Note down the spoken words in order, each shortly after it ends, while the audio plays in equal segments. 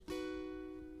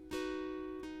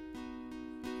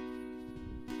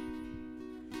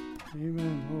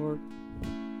Amen, Lord.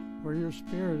 Where your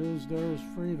Spirit is, there is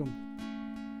freedom.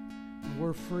 And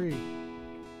we're free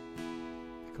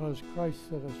because Christ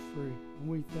set us free. And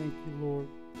we thank you, Lord.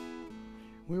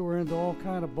 We were into all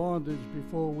kind of bondage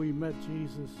before we met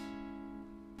Jesus.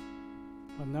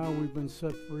 But now we've been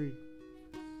set free.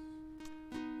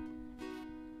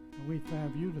 And we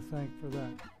have you to thank for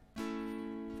that.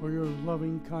 For your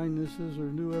loving kindnesses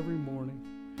are new every morning.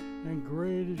 And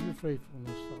great is your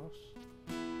faithfulness to us.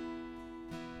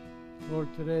 Lord,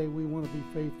 today we want to be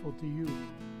faithful to you.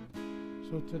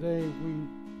 So today we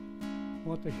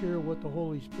want to hear what the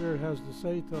Holy Spirit has to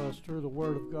say to us through the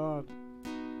Word of God.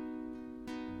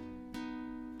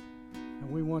 And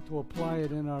we want to apply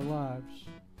it in our lives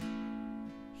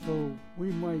so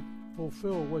we might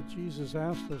fulfill what Jesus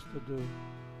asked us to do,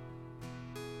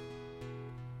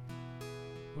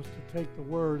 was to take the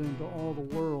Word into all the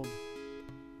world,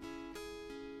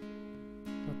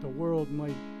 that the world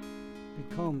might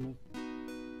become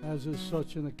as is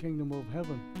such in the kingdom of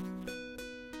heaven.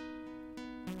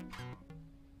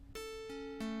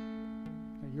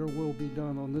 And your will be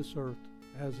done on this earth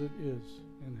as it is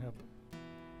in heaven.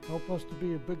 Help us to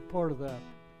be a big part of that.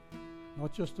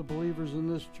 Not just the believers in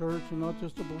this church and not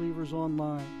just the believers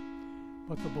online,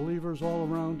 but the believers all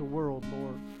around the world,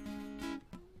 Lord.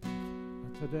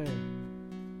 And today,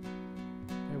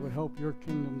 they would help your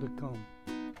kingdom to come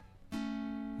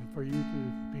and for you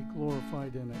to be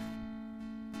glorified in it.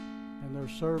 And their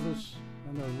service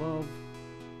and their love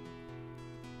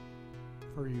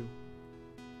for you.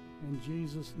 In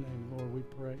Jesus' name, Lord, we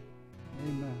pray.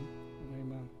 Amen and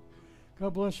amen.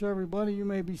 God bless you, everybody. You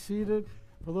may be seated.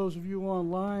 For those of you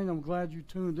online, I'm glad you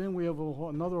tuned in. We have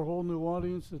another whole new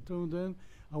audience that tuned in.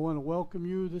 I want to welcome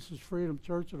you. This is Freedom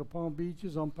Church of the Palm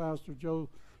Beaches. I'm Pastor Joe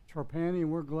Trapani,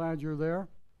 and we're glad you're there.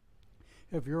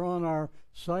 If you're on our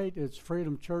site, it's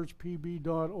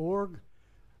freedomchurchpb.org.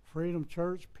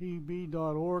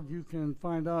 freedomchurchpb.org. You can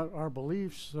find out our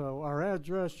beliefs, our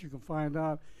address. You can find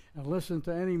out and listen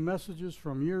to any messages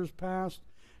from years past.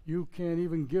 You can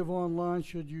even give online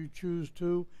should you choose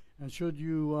to, and should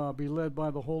you be led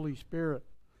by the Holy Spirit.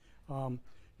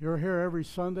 You're here every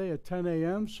Sunday at 10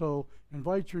 a.m., so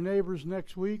invite your neighbors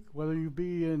next week, whether you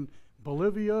be in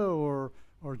Bolivia or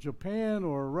Japan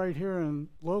or right here in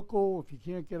local. If you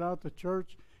can't get out to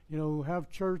church, have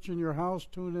church in your house,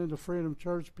 tune in to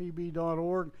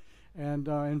freedomchurchpb.org and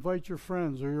invite your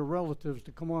friends or your relatives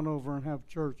to come on over and have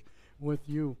church with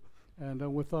you and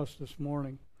with us this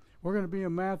morning. We're going to be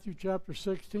in Matthew chapter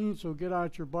 16, so get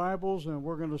out your Bibles, and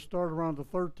we're going to start around the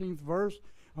 13th verse.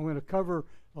 I'm going to cover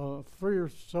 3 or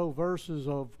so verses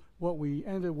of what we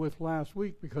ended with last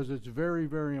week because it's very,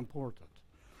 very important.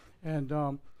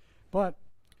 But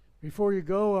before you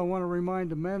go, I want to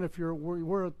remind the men,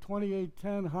 we're at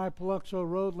 2810 High Paluxo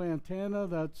Road, Lantana.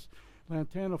 That's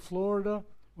Lantana, Florida,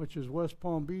 which is West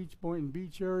Palm Beach, Boynton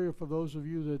Beach area. For those of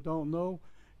you that don't know,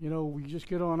 we just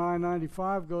get on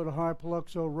I-95, go to High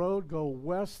Paluxo Road, go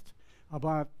west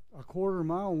about a quarter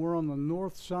mile, and we're on the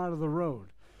north side of the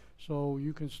road. So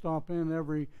you can stop in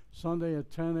every Sunday at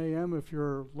 10 a.m. if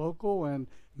you're local, and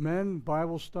men,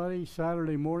 Bible study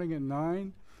Saturday morning at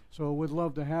 9. So we'd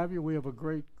love to have you. We have a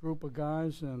great group of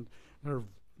guys, and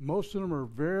most of them are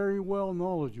very well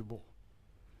knowledgeable.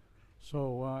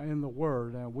 So in the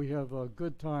Word, and we have a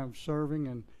good time serving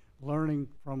and learning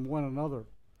from one another,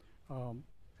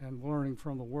 and learning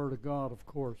from the Word of God, of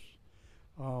course.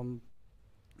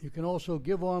 You can also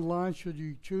give online should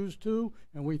you choose to,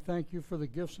 and we thank you for the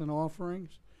gifts and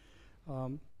offerings.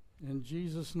 In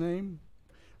Jesus' name.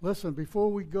 Listen,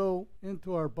 before we go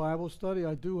into our Bible study,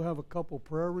 I do have a couple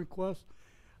prayer requests.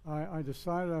 I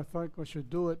decided I thought I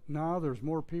should do it now. There's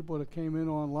more people that came in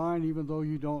online, even though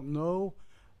you don't know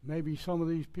maybe some of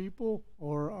these people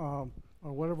or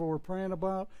whatever we're praying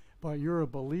about, but you're a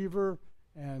believer,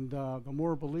 and the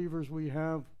more believers we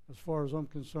have, as far as I'm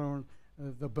concerned,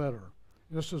 the better.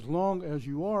 Just as long as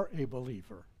you are a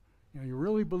believer. You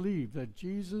really believe that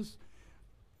Jesus,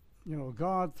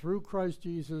 God through Christ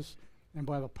Jesus, and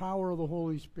by the power of the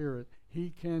Holy Spirit,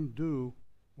 He can do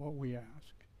what we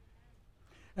ask.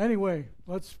 Anyway,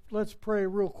 let's pray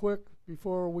real quick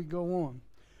before we go on.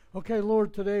 Okay,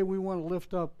 Lord, today we want to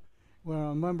lift up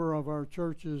a member of our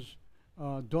church's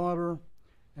daughter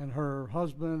and her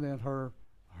husband and her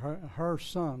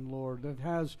son, Lord, that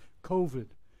has COVID,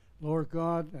 Lord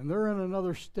God, and they're in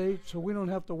another state, so we don't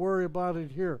have to worry about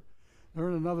it here. They're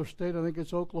in another state, I think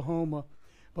it's Oklahoma.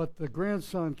 But the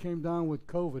grandson came down with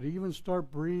COVID. He even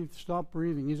stopped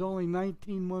breathing. He's only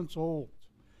 19 months old.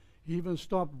 He even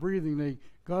stopped breathing. They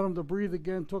got him to breathe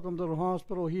again, took him to the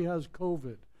hospital. He has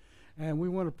COVID. And we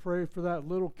want to pray for that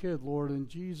little kid, Lord, in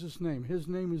Jesus' name. His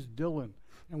name is Dylan,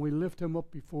 and we lift him up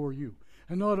before you.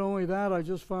 And not only that, I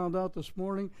just found out this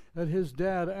morning that his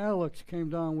dad, Alex, came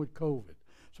down with COVID.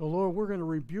 So, Lord, we're going to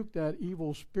rebuke that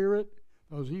evil spirit,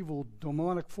 those evil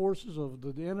demonic forces of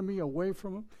the enemy away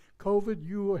from him. COVID,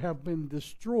 you have been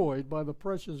destroyed by the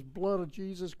precious blood of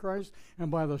Jesus Christ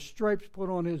and by the stripes put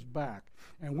on his back.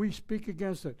 And we speak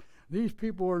against it. These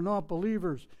people are not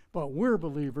believers, but we're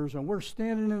believers, and we're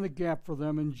standing in the gap for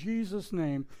them. In Jesus'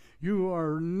 name, you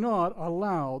are not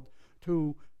allowed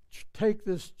to take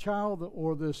this child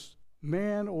or this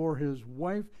man or his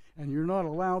wife, and you're not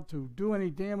allowed to do any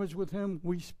damage with him.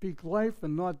 We speak life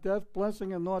and not death,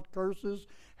 blessing and not curses,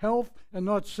 health and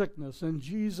not sickness, in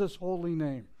Jesus' holy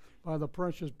name, by the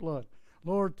precious blood.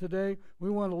 Lord, today we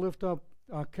want to lift up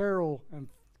Carol and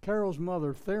Carol's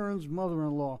mother, Theron's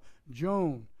mother-in-law,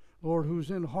 Joan, Lord, who's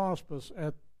in hospice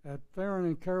at Theron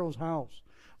and Carol's house,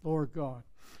 Lord God.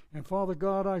 And Father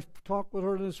God, I talked with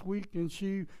her this week, and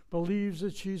she believes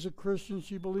that she's a Christian.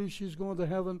 She believes she's going to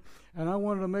heaven, and I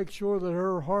wanted to make sure that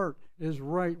her heart is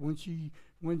right when she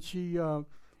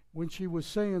was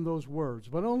saying those words.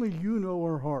 But only you know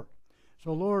her heart.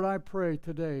 So Lord, I pray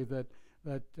today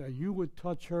that you would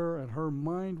touch her and her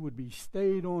mind would be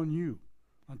stayed on you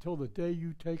until the day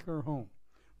you take her home.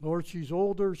 Lord, she's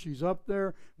older, she's up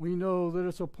there. We know that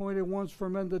it's appointed once for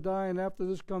men to die, and after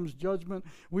this comes judgment.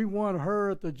 We want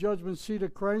her at the judgment seat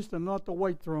of Christ and not the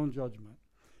white throne judgment,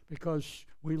 because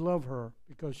we love her,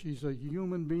 because she's a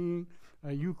human being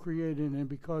you created, and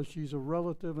because she's a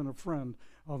relative and a friend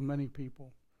of many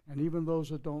people, and even those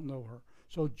that don't know her.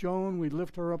 So Joan, we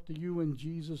lift her up to you in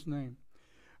Jesus' name.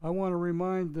 I want to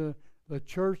remind the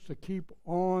church to keep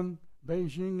on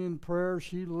Beijing in prayer.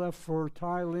 She left for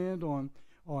Thailand on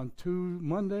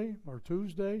Monday or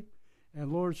Tuesday,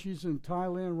 and Lord, she's in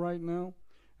Thailand right now,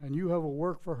 and you have a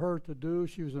work for her to do.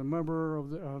 She was a member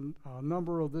of a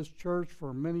number of this church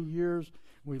for many years.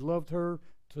 We loved her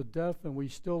to death, and we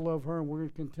still love her, and we're going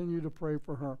to continue to pray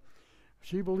for her.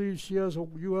 She believes you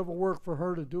have a work for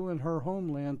her to do in her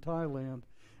homeland, Thailand,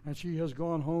 and she has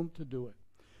gone home to do it.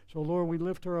 So Lord, we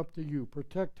lift her up to you.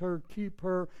 Protect her, keep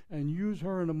her, and use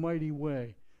her in a mighty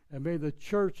way. And may the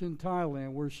church in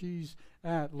Thailand, where she's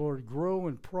at, Lord, grow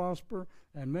and prosper,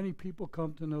 and many people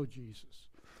come to know Jesus.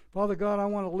 Father God, I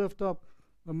want to lift up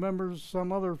the members,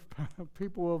 some other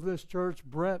people of this church,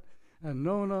 Brett and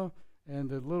Nona, and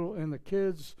the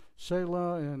kids,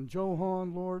 Selah and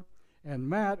Johan, Lord, and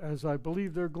Matt, as I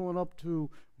believe they're going up to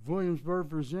Williamsburg,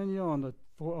 Virginia on the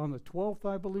 12th,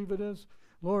 I believe it is.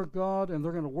 Lord God, and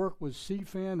they're going to work with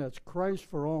CFAN, that's Christ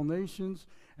for All Nations,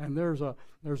 and there's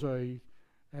an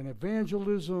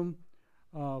evangelism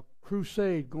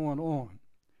crusade going on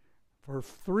for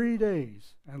 3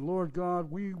 days. And Lord God,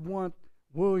 we want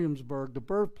Williamsburg, the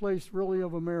birthplace really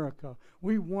of America.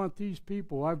 We want these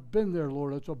people. I've been there,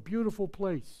 Lord. It's a beautiful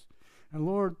place. And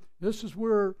Lord, this is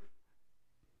where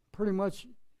pretty much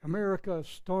America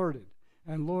started.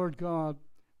 And Lord God,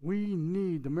 we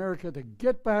need America to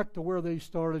get back to where they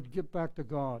started, get back to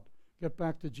God. Get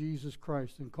back to Jesus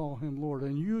Christ and call him Lord.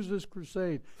 And use this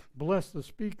crusade. Bless the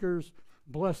speakers.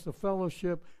 Bless the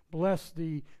fellowship. Bless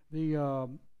the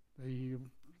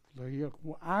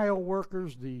aisle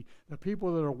workers, the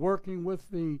people that are working with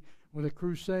the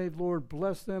crusade. Lord,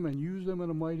 bless them and use them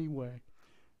in a mighty way.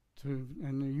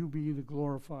 And you be the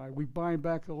glorified. We bind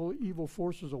back all evil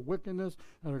forces of wickedness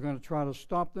that are going to try to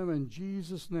stop them in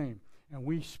Jesus' name. And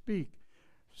we speak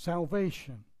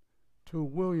salvation to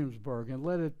Williamsburg, and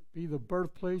let it be the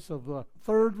birthplace of the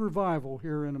third revival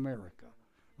here in America.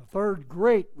 The third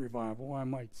great revival, I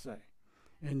might say,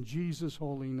 in Jesus'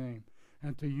 holy name.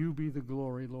 And to you be the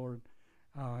glory, Lord.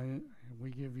 We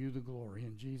give you the glory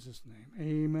in Jesus' name.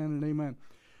 Amen and amen.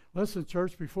 Listen,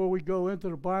 church, before we go into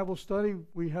the Bible study,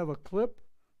 we have a clip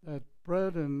that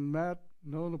Brett and Matt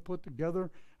know to put together.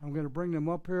 I'm going to bring them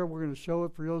up here. We're going to show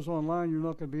it for those online. You're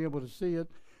not going to be able to see it,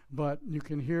 but you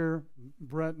can hear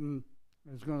Brett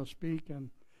is going to speak and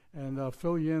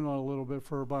fill you in on a little bit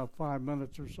for about 5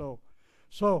 minutes or so.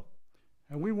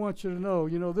 And we want you to know,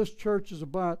 this church is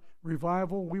about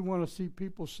revival. We want to see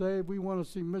people saved. We want to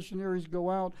see missionaries go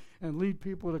out and lead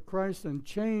people to Christ and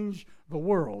change the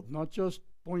world, not just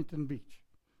Boynton Beach.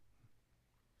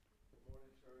 Good morning,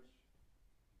 church.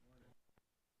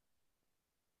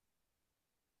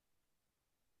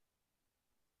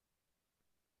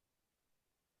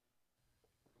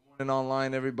 Good morning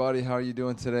online, everybody. How are you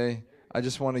doing today? I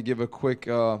just want to give a quick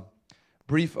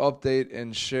brief update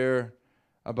and share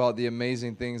about the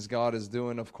amazing things God is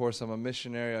doing. Of course, I'm a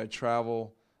missionary. I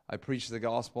travel. I preach the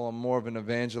gospel. I'm more of an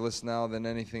evangelist now than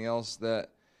anything else. That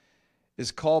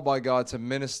is called by God to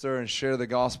minister and share the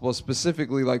gospel,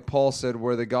 specifically like Paul said,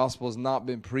 where the gospel has not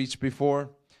been preached before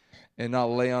and not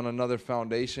lay on another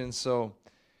foundation. So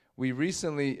we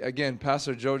recently, again,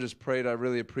 Pastor Joe just prayed. I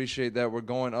really appreciate that. We're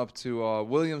going up to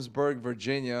Williamsburg,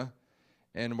 Virginia,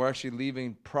 and we're actually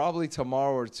leaving probably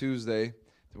tomorrow or Tuesday.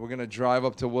 We're going to drive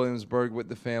up to Williamsburg with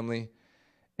the family,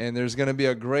 and there's going to be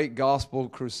a great gospel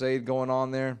crusade going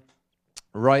on there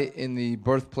right in the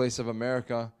birthplace of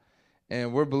America.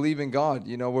 And we're believing God.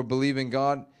 We're believing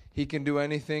God. He can do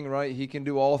anything, right? He can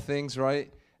do all things,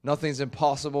 right? Nothing's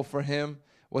impossible for him.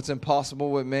 What's impossible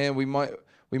with man? We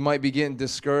might be getting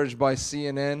discouraged by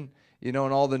CNN, and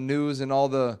all the news and all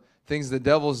the things the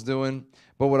devil's doing.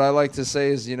 But what I like to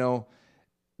say is,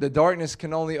 the darkness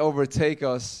can only overtake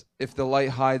us if the light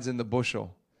hides in the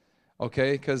bushel,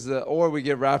 okay? Or we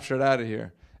get raptured out of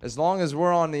here. As long as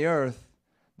we're on the earth,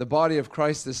 the body of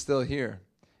Christ is still here.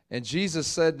 And Jesus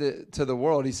said to the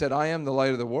world, he said, I am the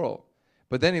light of the world.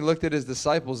 But then he looked at his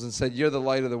disciples and said, you're the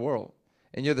light of the world,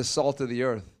 and you're the salt of the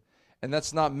earth. And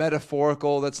that's not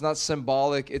metaphorical, that's not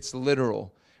symbolic, it's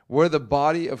literal. We're the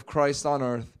body of Christ on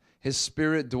earth. His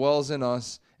Spirit dwells in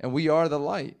us, and we are the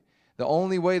light. The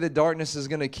only way the darkness is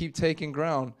going to keep taking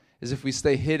ground is if we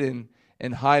stay hidden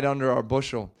and hide under our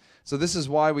bushel. So this is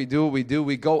why we do what we do.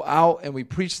 We go out and we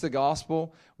preach the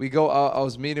gospel. We go out. I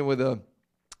was meeting with the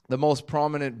most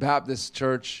prominent Baptist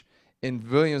church in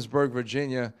Williamsburg,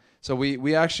 Virginia. So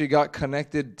we actually got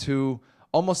connected to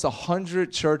almost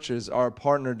 100 churches are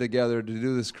partnered together to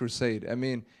do this crusade. I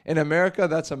mean, in America,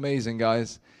 that's amazing,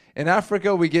 guys. In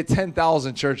Africa, we get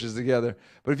 10,000 churches together.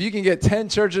 But if you can get 10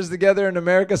 churches together in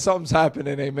America, something's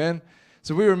happening, amen?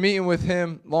 So we were meeting with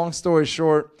him. Long story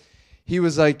short, he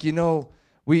was like,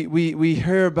 we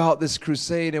hear about this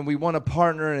crusade and we want to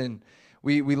partner, and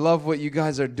we love what you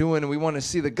guys are doing, and we want to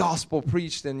see the gospel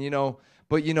preached, and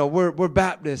but we're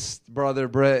Baptist, Brother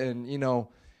Brett, and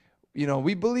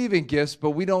we believe in gifts, but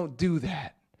we don't do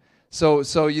that. So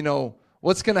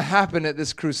what's going to happen at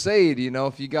this crusade?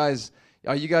 If you guys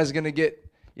are you guys going to get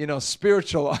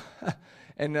spiritual?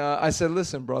 And I said,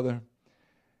 listen, brother,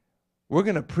 we're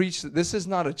going to preach. This is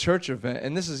not a church event,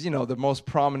 and this is the most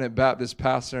prominent Baptist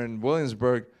pastor in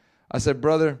Williamsburg. I said,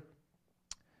 brother,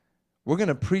 we're going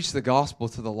to preach the gospel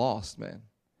to the lost, man.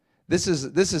 This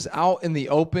is out in the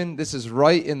open. This is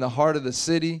right in the heart of the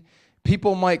city.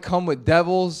 People might come with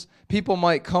devils. People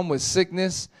might come with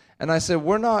sickness. And I said,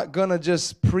 we're not going to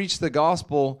just preach the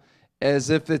gospel as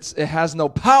if it has no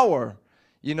power.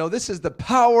 This is the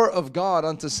power of God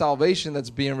unto salvation that's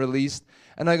being released.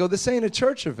 And I go, this ain't a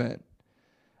church event.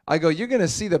 I go, you're going to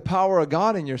see the power of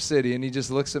God in your city. And he just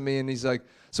looks at me and he's like,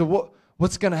 so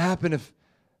what's going to happen if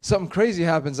something crazy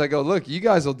happens? I go, look, you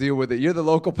guys will deal with it. You're the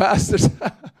local pastors.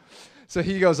 So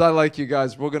he goes, I like you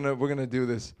guys. We're gonna do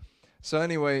this. So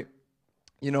anyway,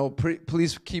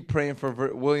 please keep praying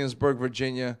for Williamsburg,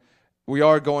 Virginia. We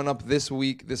are going up this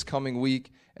coming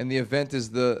week, and the event is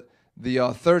the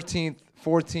 13th,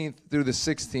 14th through the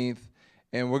 16th,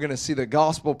 and we're going to see the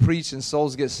gospel preached and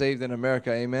souls get saved in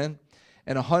America, amen?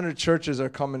 And 100 churches are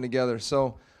coming together.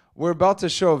 So we're about to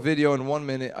show a video in 1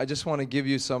 minute. I just want to give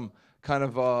you some kind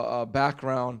of a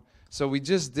background. So we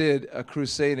just did a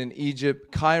crusade in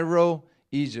Egypt, Cairo,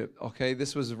 Egypt, okay?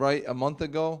 This was right a month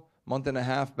and a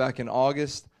half back in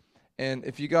August. And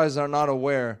if you guys are not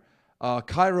aware,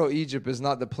 Cairo, Egypt is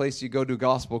not the place you go do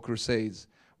gospel crusades.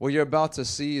 What you're about to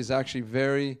see is actually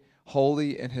very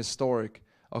holy and historic.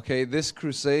 Okay, this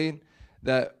crusade,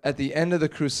 that at the end of the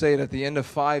crusade, at the end of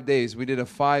 5 days, we did a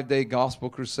 5-day gospel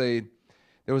crusade.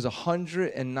 There was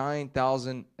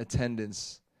 109,000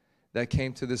 attendants that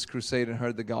came to this crusade and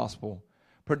heard the gospel.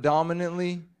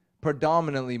 Predominantly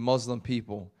Muslim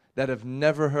people that have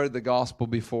never heard the gospel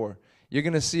before. You're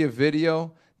going to see a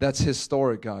video that's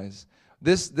historic, guys.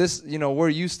 This, we're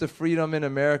used to freedom in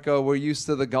America. We're used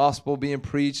to the gospel being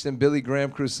preached and Billy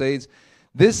Graham crusades.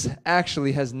 This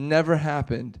actually has never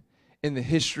happened in the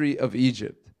history of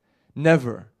Egypt.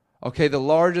 Never. Okay, the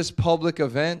largest public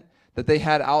event that they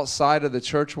had outside of the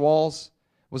church walls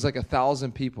was like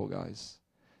 1,000 people, guys.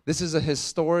 This is a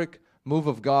historic move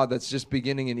of God that's just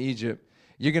beginning in Egypt.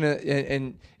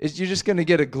 You're just gonna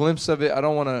get a glimpse of it. I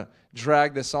don't want to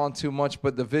drag this on too much,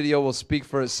 but the video will speak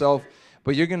for itself.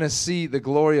 But you're gonna see the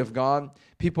glory of God.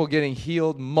 People getting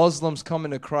healed, Muslims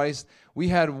coming to Christ. We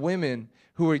had women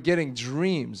who were getting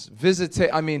dreams,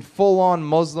 full-on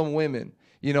Muslim women,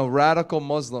 radical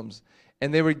Muslims,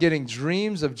 and they were getting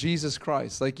dreams of Jesus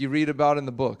Christ, like you read about in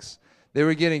the books. They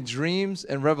were getting dreams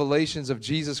and revelations of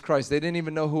Jesus Christ. They didn't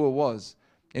even know who it was,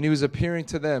 and he was appearing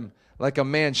to them like a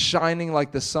man shining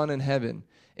like the sun in heaven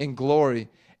in glory.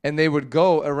 And they would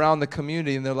go around the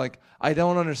community and they're like, I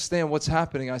don't understand what's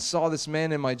happening. I saw this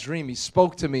man in my dream. He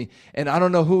spoke to me and I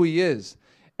don't know who he is.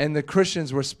 And the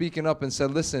Christians were speaking up and said,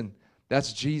 listen,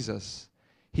 that's Jesus.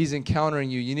 He's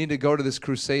encountering you. You need to go to this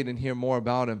crusade and hear more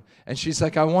about him. And she's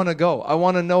like, I want to go. I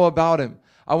want to know about him.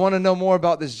 I want to know more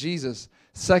about this Jesus.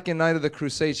 Second night of the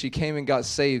crusade, she came and got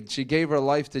saved. She gave her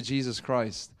life to Jesus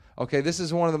Christ. Okay, this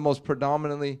is one of the most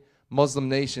predominantly Muslim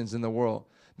nations in the world.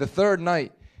 The third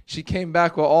night, she came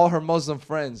back with all her Muslim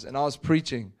friends, and I was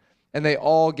preaching, and they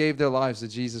all gave their lives to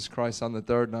Jesus Christ on the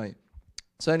third night.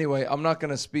 So anyway, I'm not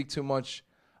going to speak too much.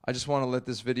 I just want to let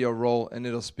this video roll, and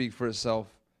it'll speak for itself.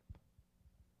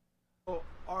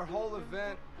 Our whole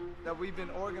event that we've been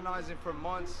organizing for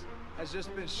months has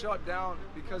just been shut down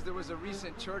because there was a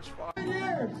recent church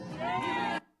fire.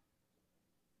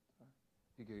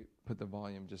 You could put the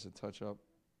volume just a touch up.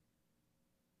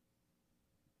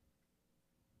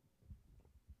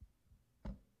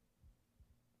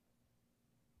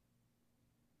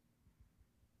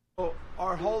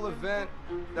 Our whole event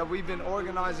that we've been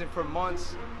organizing for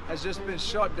months has just been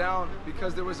shut down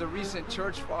because there was a recent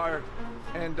church fire,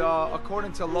 and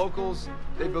according to locals,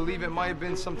 they believe it might have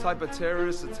been some type of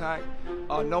terrorist attack.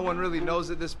 No one really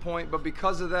knows at this point, but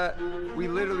because of that, we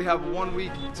literally have 1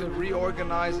 week to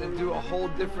reorganize and do a whole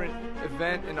different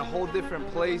event in a whole different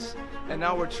place, and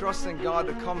now we're trusting God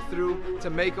to come through,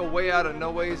 to make a way out of no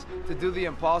ways, to do the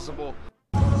impossible.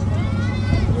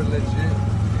 We're legit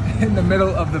in the middle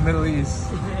of the Middle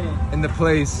East, in the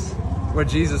place where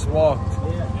Jesus walked.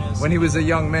 When he was a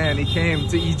young man, he came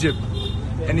to Egypt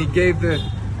and he gave the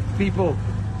people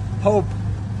hope.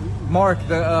 Mark,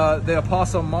 the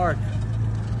apostle Mark,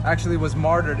 actually was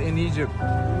martyred in Egypt,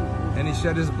 and he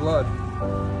shed his blood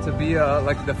to be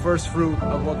like the first fruit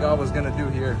of what God was going to do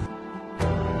here.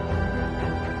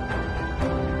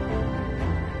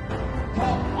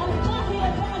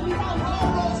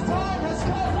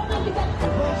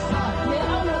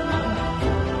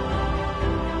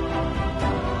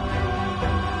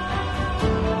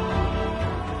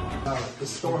 The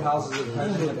storehouses of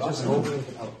heaven have just opened.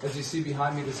 As you see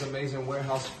behind me, this amazing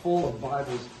warehouse full of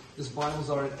Bibles. These Bibles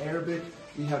are in Arabic.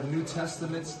 We have New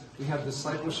Testaments. We have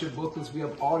discipleship booklets. We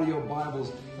have audio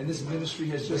Bibles. And this ministry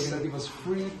has just said give us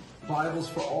free Bibles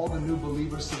for all the new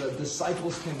believers so that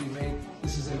disciples can be made.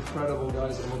 This is incredible,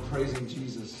 guys, and we're praising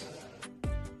Jesus.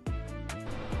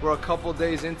 We're a couple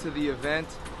days into the event,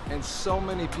 and so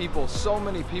many people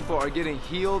are getting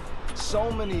healed,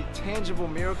 so many tangible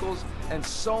miracles, and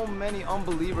so many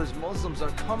unbelievers, Muslims, are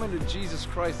coming to Jesus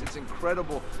Christ. It's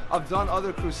incredible. I've done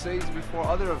other crusades before,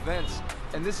 other events,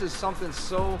 and this is something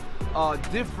so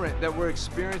different that we're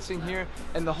experiencing here,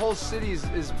 and the whole city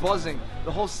is buzzing.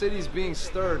 The whole city is being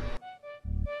stirred.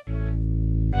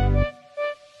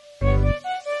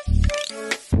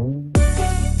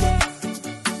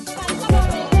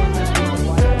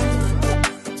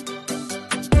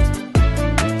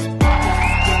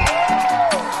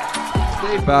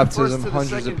 Baptism,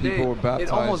 hundreds of people were baptized. It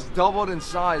almost doubled in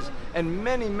size, and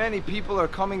many people are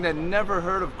coming that never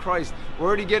heard of Christ. We're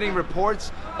already getting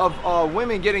reports of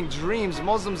women getting dreams,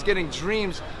 Muslims getting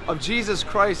dreams of Jesus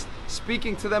Christ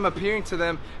speaking to them, appearing to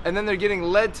them, and then they're getting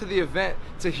led to the event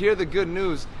to hear the good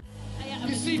news.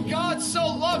 You see, God so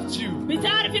loved you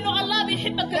that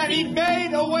He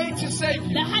made a way to save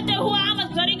you.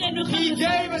 He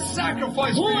gave a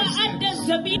sacrifice for your sins.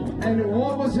 And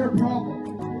what was your problem?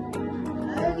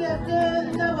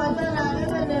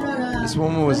 This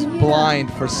woman was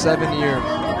blind for 7 years.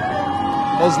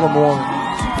 Muslim woman.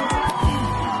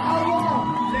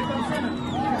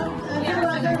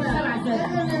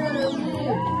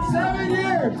 7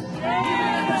 years.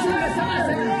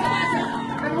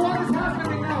 And what is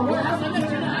happening now? What happened to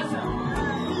her?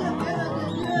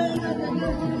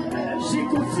 She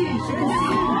could see. She could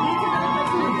see.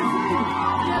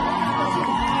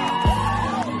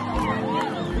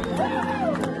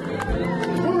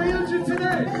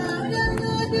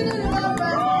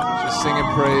 Singing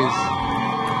praise.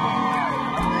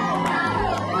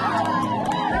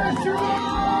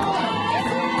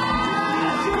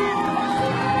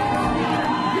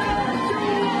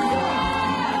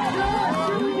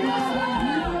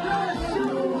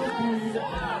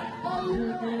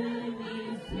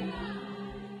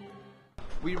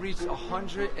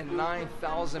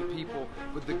 109,000 people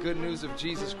with the good news of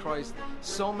Jesus Christ.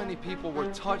 So many people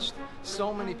were touched,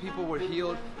 so many people were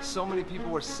healed, so many people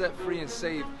were set free and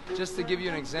saved. Just to give you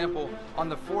an example, on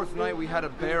the fourth night we had a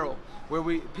barrel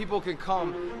where people can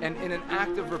come and in an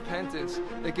act of repentance,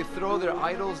 they could throw their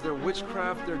idols, their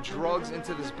witchcraft, their drugs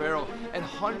into this barrel. And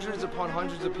hundreds upon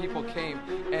hundreds of people came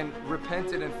and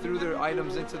repented and threw their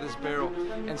items into this barrel.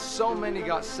 And so many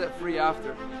got set free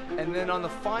after. And then on the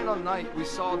final night, we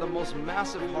saw the most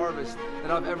massive harvest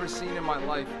that I've ever seen in my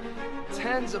life.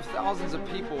 Tens of thousands of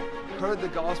people heard the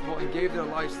gospel and gave their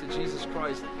lives to Jesus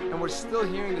Christ. And we're still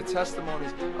hearing the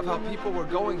testimonies of how people were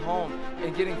going home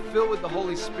and getting filled with the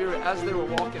Holy Spirit as they were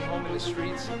walking home in the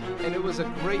streets. And it was a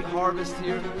great harvest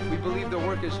here. We believe the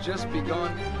work has just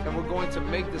begun, and we're going to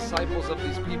make disciples of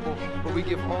these people. But we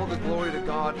give all the glory to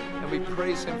God, and we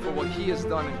praise Him for what He has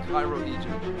done in Cairo,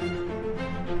 Egypt.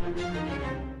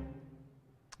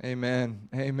 Amen.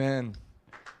 Amen.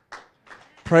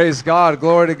 Praise God.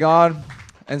 Glory to God.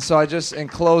 And so in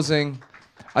closing,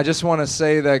 I just want to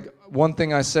say that one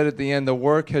thing I said at the end, the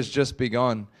work has just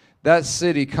begun. That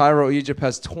city, Cairo, Egypt,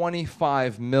 has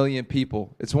 25 million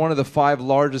people. It's one of the 5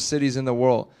 largest cities in the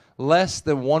world. Less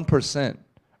than 1%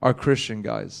 are Christian,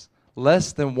 guys.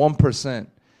 Less than 1%.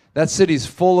 That city's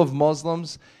full of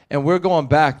Muslims, and we're going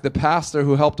back. The pastor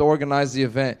who helped organize the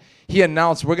event, he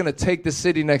announced we're going to take the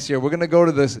city next year. We're going to go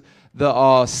to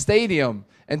the stadium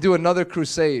and do another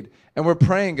crusade. And we're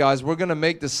praying, guys, we're going to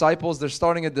make disciples. They're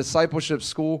starting a discipleship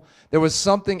school. There was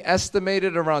something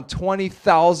estimated around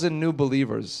 20,000 new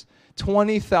believers,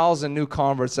 20,000 new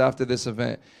converts after this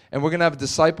event. And we're going to have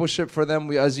discipleship for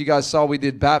them. As you guys saw, we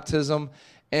did baptism.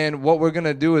 And what we're going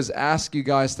to do is ask you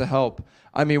guys to help.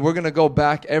 I mean, we're going to go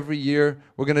back every year.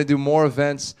 We're going to do more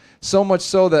events. So much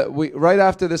so that right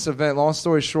after this event, long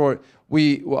story short,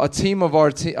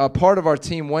 a part of our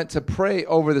team went to pray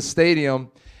over the stadium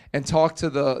and talk to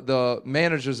the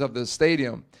managers of the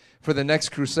stadium for the next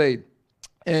crusade.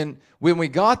 And when we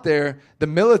got there, the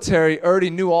military already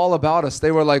knew all about us.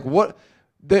 They were like, what?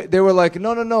 They were like,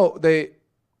 no. They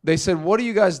said, what are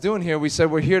you guys doing here? We said,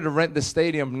 we're here to rent the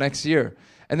stadium next year.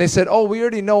 And they said, oh, we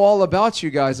already know all about you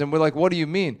guys. And we're like, what do you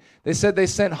mean? They said they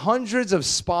sent hundreds of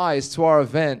spies to our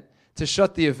event to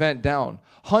shut the event down.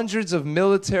 Hundreds of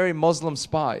military Muslim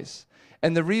spies.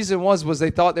 And the reason was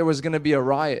they thought there was going to be a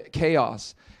riot,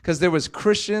 chaos. Because there was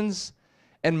Christians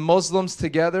and Muslims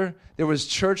together. There was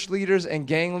church leaders and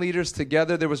gang leaders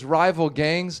together. There was rival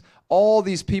gangs. All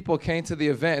these people came to the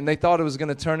event, and they thought it was going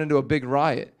to turn into a big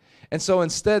riot. And so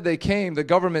instead they came, the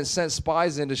government sent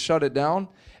spies in to shut it down.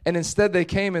 And instead they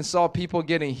came and saw people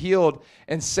getting healed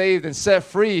and saved and set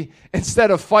free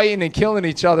instead of fighting and killing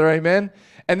each other, amen?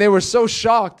 And they were so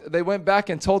shocked, they went back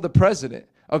and told the president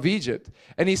of Egypt.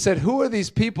 And he said, who are these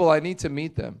people? I need to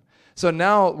meet them. So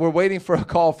now we're waiting for a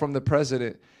call from the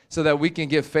president so that we can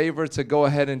get favor to go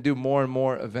ahead and do more and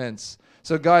more events.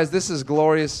 So guys, this is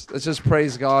glorious. Let's just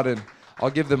praise God, and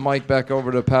I'll give the mic back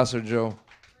over to Pastor Joe.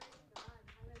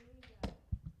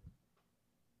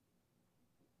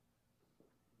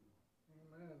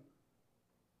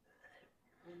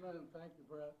 Amen. Thank you,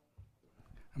 Brett.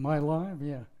 Am I live?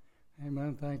 Yeah.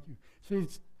 Amen. Thank you.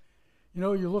 See,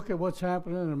 you look at what's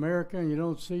happening in America, and you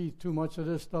don't see too much of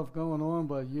this stuff going on,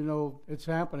 but, it's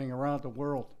happening around the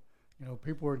world.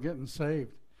 People are getting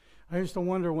saved. I used to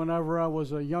wonder whenever I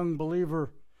was a young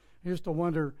believer,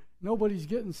 nobody's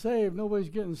getting saved.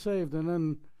 And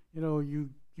then, you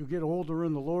get older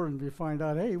in the Lord and you find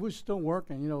out, hey, it was still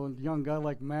working. A young guy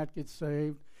like Matt gets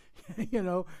saved.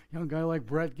 Young guy like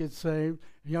Brett gets saved.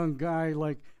 A young guy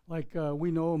like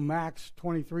we know Max,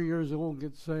 23 years old,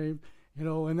 gets saved.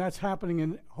 And that's happening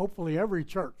in hopefully every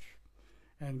church.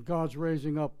 And God's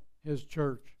raising up His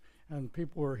church, and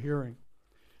people are hearing.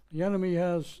 The enemy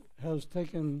has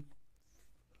taken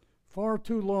far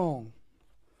too long,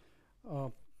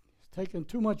 taken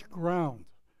too much ground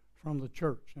from the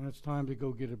church, and it's time to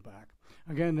go get it back.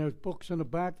 Again, there's books in the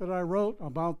back that I wrote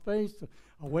about faith,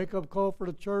 a wake-up call for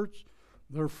the church.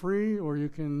 They're free, or you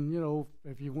can,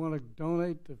 if you want to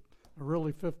donate, they're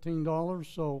really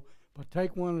 $15. But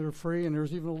take one, they're free, and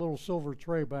there's even a little silver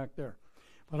tray back there.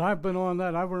 But I've been on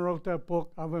that. I've been wrote that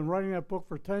book. I've been writing that book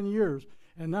for 10 years,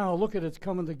 and now look at it's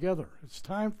coming together. It's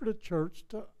time for the church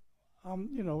to,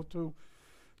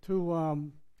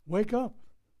 wake up.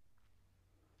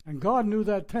 And God knew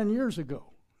that 10 years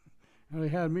ago, and He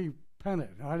had me pen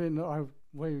it. I didn't know.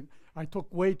 I took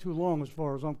way too long as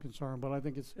far as I'm concerned, but I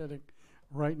think it's hitting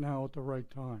right now at the right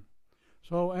time.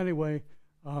 So anyway,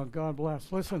 God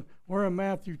bless. Listen, we're in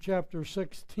Matthew chapter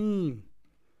 16,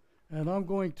 and I'm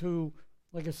going to,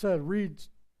 like I said, read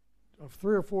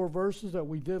 3 or 4 verses that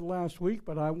we did last week,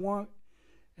 but I want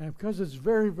And because it's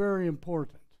very, very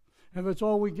important. If it's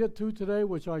all we get to today,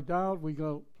 which I doubt, we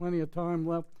got plenty of time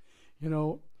left,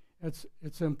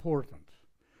 it's important.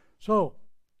 So,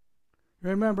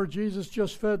 remember, Jesus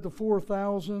just fed the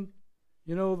 4,000.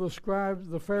 The scribes,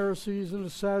 the Pharisees, and the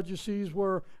Sadducees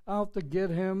were out to get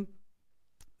him.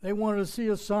 They wanted to see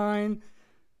a sign.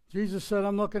 Jesus said,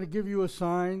 I'm not going to give you a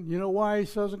sign. You know why he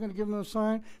says I'm going to give them a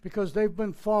sign? Because they've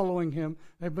been following him.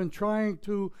 They've been trying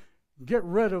to get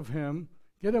rid of him,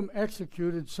 get him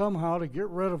executed somehow to get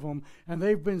rid of him. And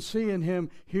they've been seeing him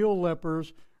heal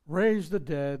lepers, raise the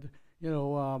dead,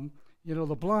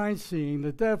 the blind seeing,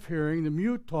 the deaf hearing, the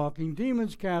mute talking,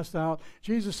 demons cast out.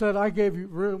 Jesus said,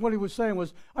 what he was saying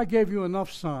was, I gave you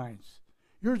enough signs.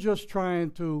 You're just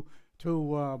trying to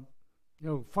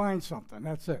find something.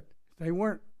 That's it. They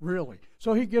weren't really.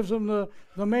 So he gives them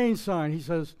the main sign. He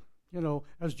says,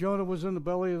 as Jonah was in the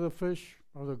belly of the fish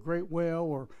or the great whale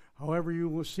or however you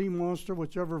will sea monster,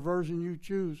 whichever version you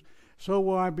choose, so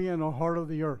will I be in the heart of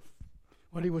the earth.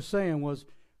 What he was saying was,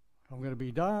 I'm going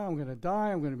to die, I'm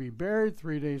going to be buried.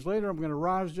 3 days later, I'm going to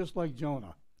rise just like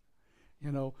Jonah.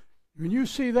 When you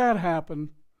see that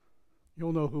happen,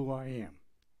 you'll know who I am.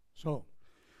 So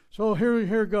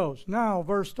here goes. Now,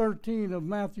 verse 13 of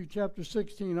Matthew chapter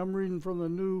 16. I'm reading from the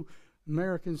New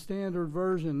American Standard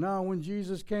Version. Now, when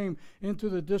Jesus came into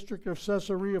the district of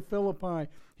Caesarea Philippi,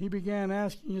 he began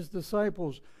asking his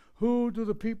disciples, who do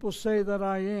the people say that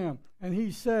I am? And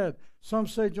he said, some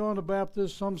say John the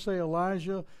Baptist, some say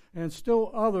Elijah, and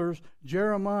still others,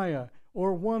 Jeremiah,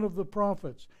 or one of the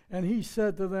prophets. And he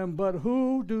said to them, but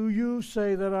who do you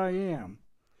say that I am?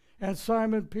 And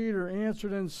Simon Peter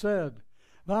answered and said,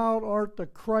 thou art the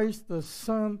Christ, the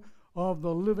Son of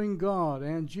the living God.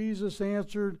 And Jesus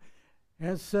answered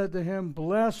and said to him,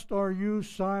 blessed are you,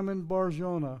 Simon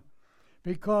Bar-Jonah,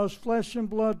 because flesh and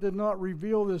blood did not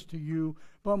reveal this to you,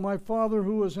 but my Father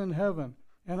who is in heaven.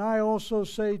 And I also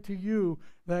say to you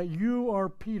that you are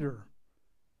Peter,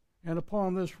 and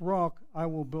upon this rock I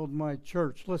will build my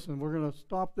church. Listen, we're going to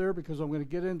stop there because I'm going to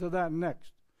get into that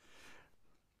next.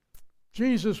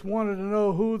 Jesus wanted to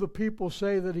know who the people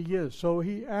say that he is, so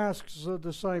he asks the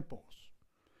disciples.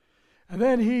 And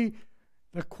then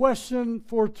the question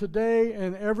for today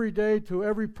and every day to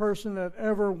every person that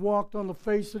ever walked on the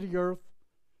face of the earth,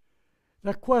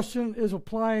 that question is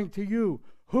applying to you.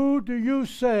 Who do you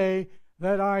say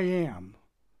that I am?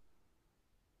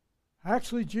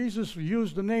 Actually, Jesus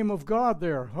used the name of God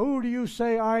there. Who do you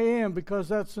say I am? Because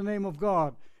that's the name of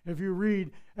God. If you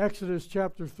read Exodus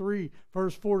chapter 3,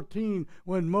 verse 14,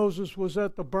 when Moses was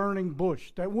at the burning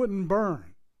bush that wouldn't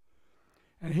burn,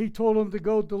 and he told him to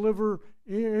go deliver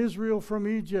Israel from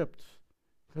Egypt,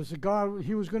 because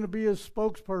he was going to be his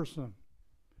spokesperson.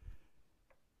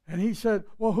 And he said,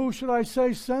 well, who should I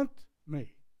say sent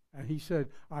me? And he said,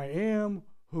 I am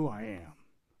who I am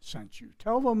sent you.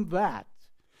 Tell them that.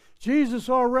 Jesus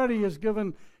already has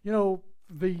given,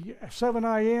 the 7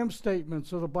 I am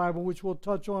statements of the Bible, which we'll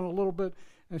touch on a little bit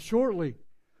shortly.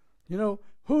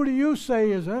 Who do you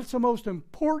say is? That's the most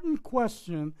important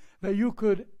question that you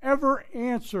could ever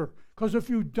answer. Because if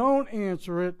you don't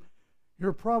answer it,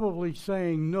 you're probably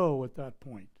saying no at that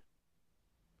point.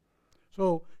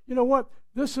 So, you know what?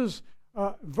 This is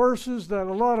verses that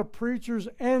a lot of preachers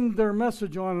end their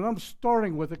message on, and I'm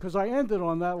starting with it because I ended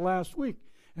on that last week.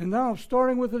 And now I'm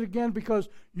starting with it again because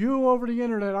you over the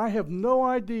internet, I have no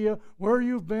idea where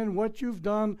you've been, what you've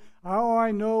done, how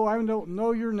I don't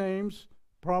know your names.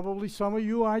 Probably some of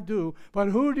you I do. But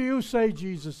who do you say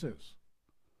Jesus is?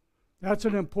 That's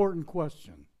an important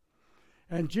question.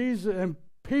 And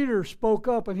Peter spoke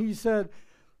up and he said,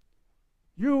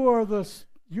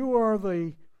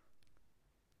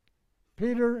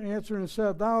 Peter answered and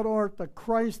said, thou art the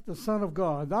Christ, the Son of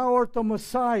God. Thou art the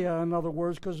Messiah, in other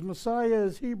words, because Messiah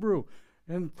is Hebrew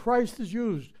and Christ is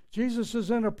used. Jesus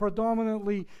is in a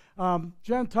predominantly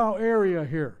Gentile area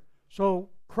here. So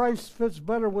Christ fits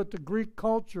better with the Greek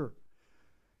culture.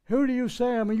 Who do you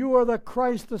say? You are the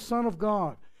Christ, the Son of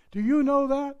God. Do you know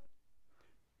that?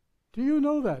 Do you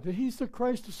know that he's the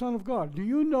Christ, the Son of God? Do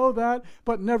you know that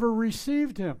but never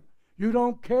received him? You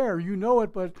don't care. You know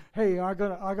it, but hey, I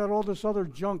got all this other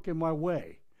junk in my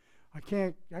way. I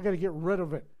got to get rid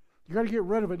of it. You got to get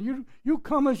rid of it. You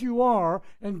come as you are,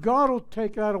 and God will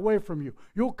take that away from you.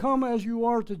 You'll come as you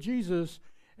are to Jesus,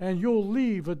 and you'll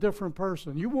leave a different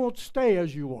person. You won't stay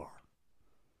as you are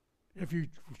if you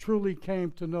truly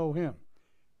came to know him.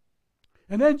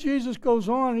 And then Jesus goes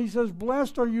on, and he says,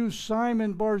 blessed are you,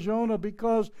 Simon Bar-Jonah,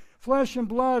 because flesh and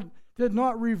blood did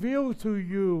not reveal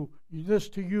this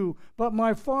to you, but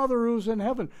my Father who's in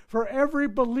heaven. For every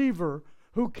believer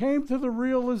who came to the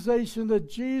realization that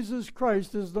Jesus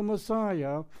Christ is the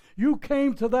Messiah. You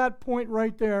came to that point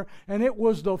right there, and it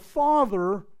was the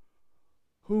Father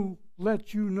who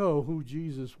let you know who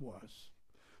Jesus was.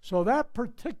 So that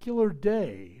particular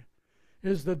day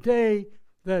is the day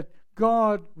that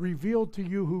God revealed to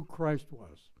you who Christ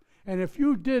was. And if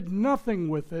you did nothing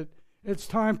with it, it's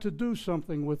time to do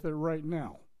something with it right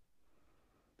now.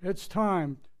 It's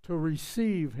time to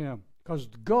receive Him, because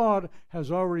God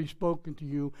has already spoken to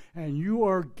you, and you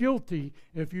are guilty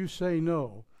if you say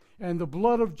no. And the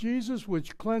blood of Jesus,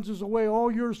 which cleanses away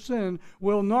all your sin,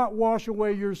 will not wash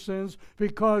away your sins,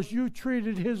 because you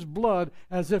treated His blood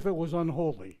as if it was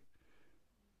unholy.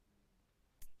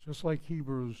 Just like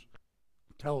Hebrews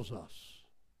tells us.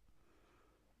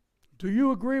 Do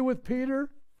you agree with Peter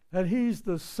that he's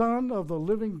the Son of the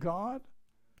living God?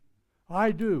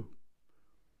 I do.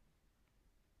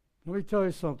 Let me tell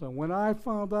you something. When I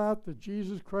found out that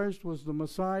Jesus Christ was the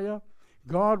Messiah,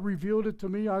 God revealed it to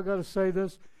me. I got to say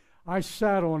this. I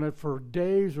sat on it for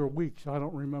days or weeks. I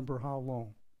don't remember how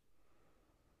long.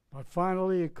 But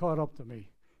finally it caught up to me.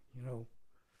 You know,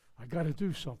 I got to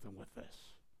do something with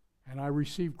this. And I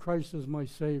received Christ as my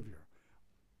Savior.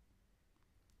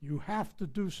 You have to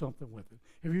do something with it.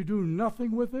 If you do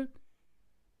nothing with it,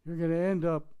 you're going to end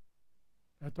up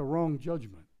at the wrong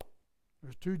judgment.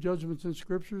 There's two judgments in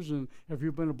Scriptures, and if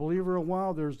you've been a believer a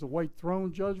while, there's the white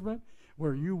throne judgment,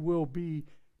 where you will be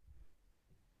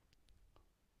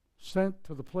sent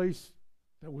to the place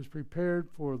that was prepared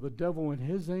for the devil and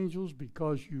his angels,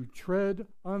 because you tread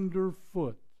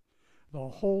underfoot the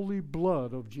holy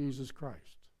blood of Jesus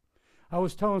Christ. I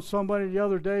was telling somebody the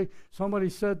other day, somebody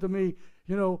said to me,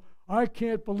 you know, I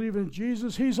can't believe in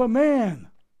Jesus. He's a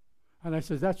man. And I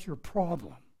said, that's your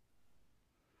problem.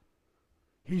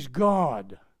 He's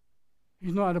God.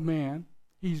 He's not a man.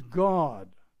 He's God.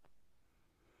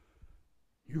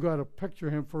 You got to picture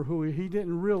him for who he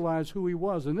didn't realize who he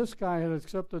was. And this guy had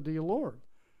accepted the Lord.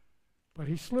 But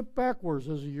he slipped backwards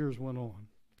as the years went on.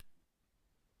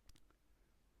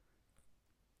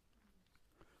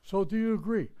 So do you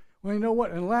agree? Well, you know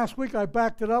what? And last week I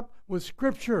backed it up with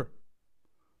Scripture.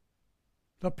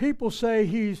 The people say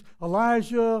he's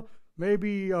Elijah,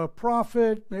 maybe a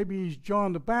prophet, maybe he's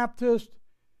John the Baptist.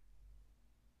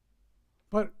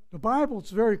 But the Bible's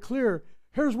very clear.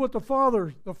 Here's what the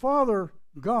Father,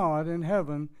 God in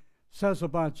heaven, says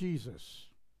about Jesus.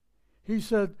 He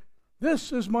said,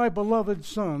 this is my beloved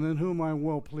Son in whom I'm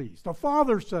well pleased. The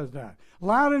Father says that,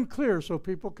 loud and clear so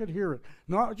people could hear it.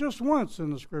 Not just once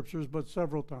in the Scriptures, but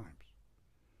several times.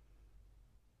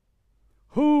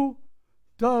 Who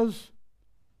does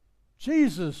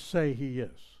Jesus say he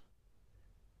is?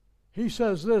 He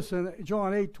says this in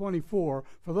John 8:24. For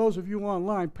those of you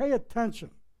online, pay attention.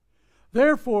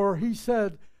 Therefore, he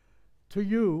said to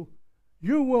you,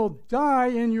 you will die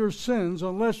in your sins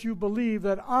unless you believe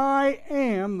that I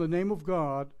am the name of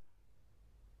God.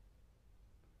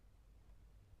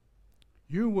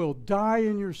 You will die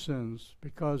in your sins,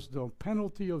 because the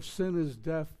penalty of sin is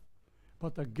death,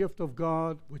 but the gift of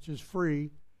God, which is free,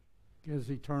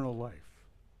 is eternal life.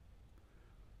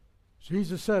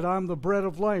 Jesus said, I'm the bread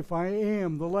of life. I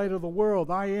am the light of the world.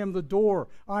 I am the door.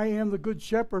 I am the good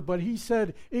shepherd. But he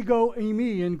said, ego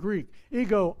eimi in Greek.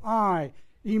 Ego, I.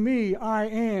 Eimi, I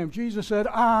am. Jesus said,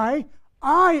 I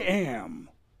am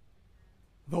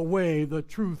the way, the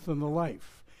truth, and the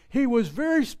life. He was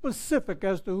very specific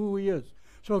as to who he is.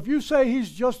 So if you say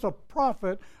he's just a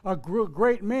prophet, a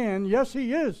great man, yes,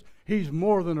 he is. He's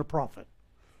more than a prophet.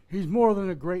 He's more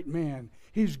than a great man.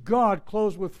 He's God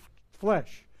clothed with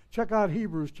flesh. Check out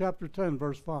Hebrews chapter 10,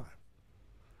 verse 5.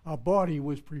 A body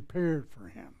was prepared for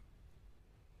him.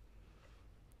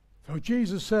 So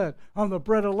Jesus said, I'm the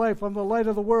bread of life. I'm the light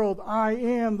of the world. I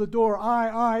am the door.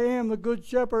 I am the good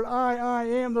shepherd. I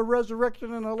am the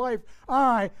resurrection and the life.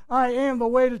 I am the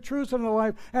way, the truth, and the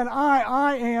life. And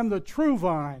I am the true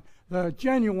vine, the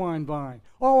genuine vine.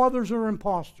 All others are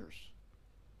imposters.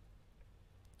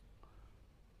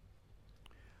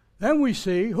 Then we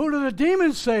see, who do the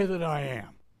demons say that I am?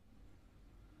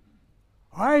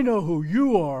 I know who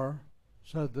you are,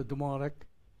 said the demonic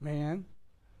man,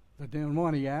 the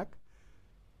demoniac.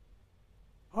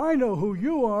 I know who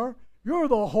you are. You're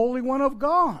the Holy One of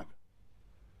God.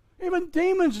 Even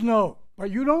demons know, but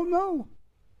you don't know.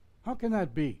 How can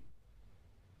that be?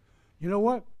 You know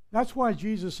what? That's why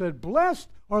Jesus said, blessed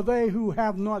are they who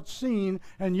have not seen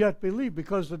and yet believe,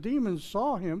 because the demons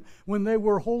saw him when they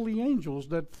were holy angels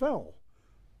that fell,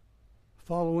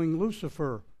 following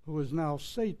Lucifer, who is now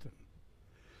Satan.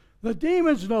 The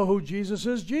demons know who Jesus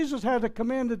is. Jesus had to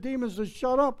command the demons to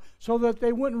shut up so that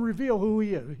they wouldn't reveal who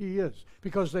he is,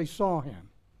 because they saw him.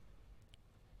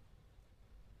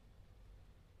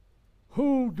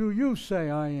 Who do you say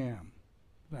I am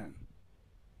then?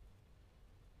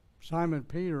 Simon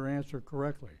Peter answered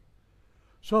correctly.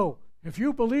 So, if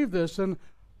you believe this, then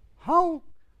how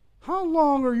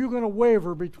long are you going to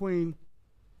waver between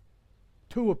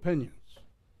two opinions?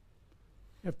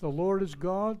 If the Lord is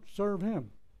God, serve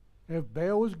him. If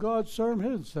Baal is God, serve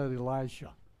him, said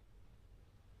Elisha.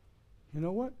 You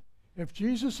know what? If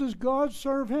Jesus is God,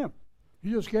 serve him.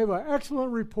 He just gave an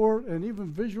excellent report and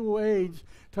even visual aids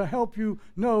to help you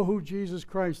know who Jesus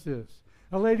Christ is.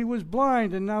 A lady was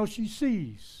blind and now she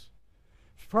sees.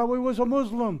 She probably was a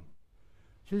Muslim.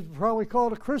 She's probably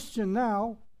called a Christian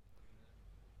now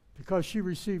because she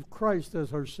received Christ as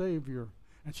her Savior.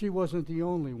 And she wasn't the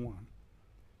only one.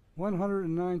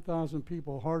 109,000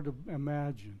 people, hard to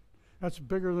imagine. That's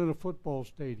bigger than a football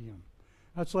stadium.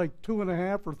 That's like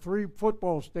 2.5 or 3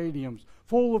 football stadiums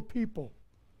full of people.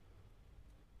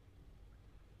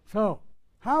 So,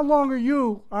 how long are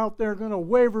you out there going to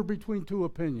waver between two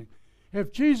opinions?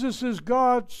 If Jesus is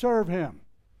God, serve him.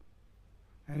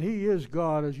 And he is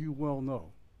God, as you well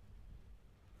know.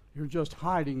 You're just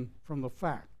hiding from the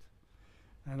fact.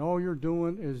 And all you're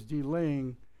doing is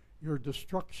delaying your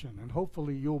destruction. And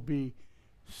hopefully you'll be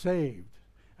saved.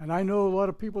 And I know a lot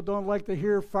of people don't like to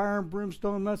hear fire and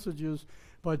brimstone messages,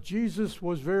 but Jesus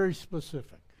was very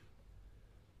specific.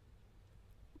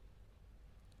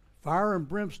 Fire and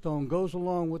brimstone goes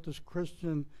along with this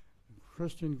Christian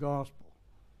gospel.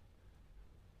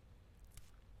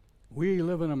 We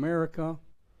live in America.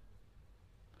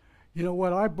 You know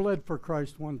what? I bled for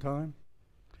Christ one time.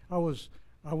 I was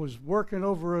working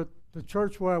over at the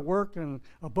church where I worked, and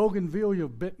a bougainvillea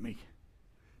bit me.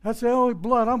 That's the only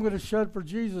blood I'm going to shed for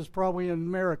Jesus probably in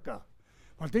America.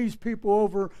 But these people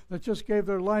over that just gave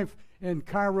their life in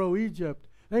Cairo, Egypt,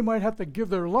 they might have to give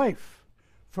their life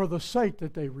for the sight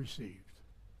that they received.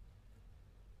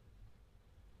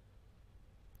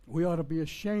 We ought to be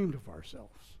ashamed of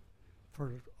ourselves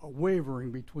for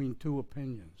wavering between two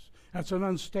opinions. That's an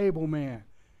unstable man.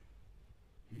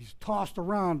 He's tossed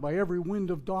around by every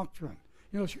wind of doctrine.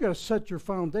 You know, so you got to set your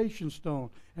foundation stone,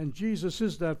 and Jesus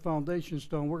is that foundation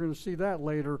stone. We're going to see that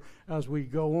later as we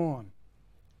go on.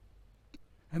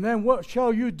 And then what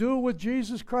shall you do with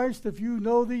Jesus Christ if you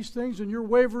know these things and you're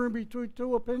wavering between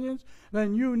two opinions?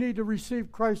 Then you need to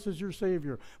receive Christ as your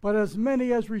Savior. But as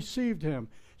many as received him,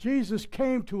 Jesus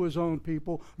came to his own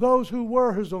people. Those who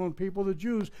were his own people, the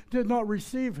Jews, did not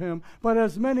receive him. But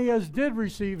as many as did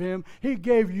receive him, he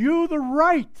gave you the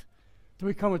right to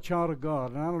become a child of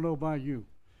God. And I don't know about you.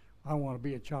 I want to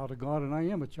be a child of God, and I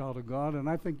am a child of God, and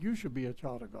I think you should be a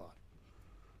child of God.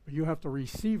 But you have to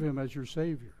receive him as your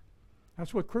Savior.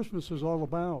 That's what Christmas is all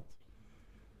about.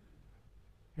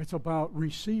 It's about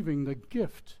receiving the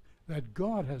gift that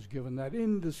God has given, that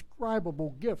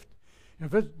indescribable gift.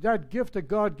 If that gift that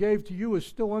God gave to you is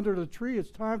still under the tree, it's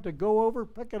time to go over,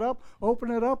 pick it up,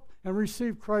 open it up, and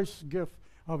receive Christ's gift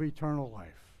of eternal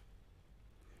life.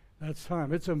 That's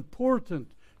time. It's important,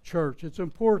 church. It's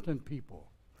important,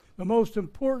 people. The most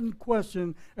important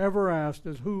question ever asked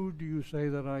is, who do you say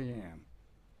that I am?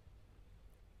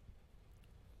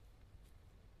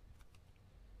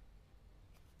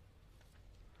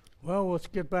 Well, let's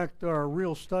get back to our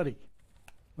real study.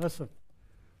 Listen,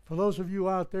 for those of you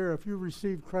out there, if you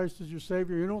received Christ as your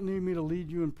Savior, you don't need me to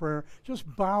lead you in prayer.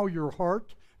 Just bow your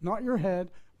heart, not your head.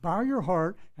 Bow your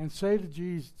heart and say to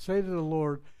Jesus, say to the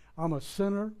Lord, I'm a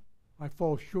sinner. I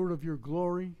fall short of your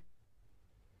glory.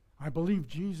 I believe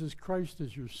Jesus Christ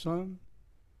is your Son.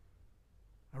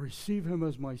 I receive him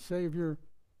as my Savior.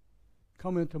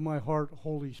 Come into my heart,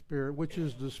 Holy Spirit, which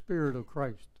is the Spirit of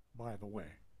Christ, by the way,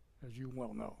 as you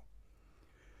well know.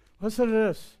 Listen to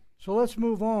this. So let's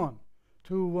move on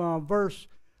to verse,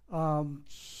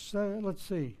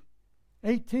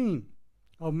 18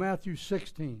 of Matthew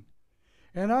 16.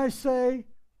 And I say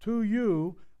to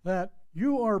you that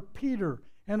you are Peter,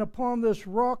 and upon this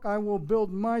rock I will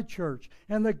build my church,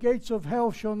 and the gates of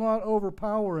hell shall not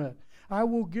overpower it. I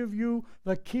will give you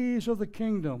the keys of the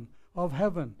kingdom of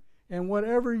heaven, and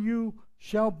whatever you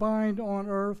shall bind on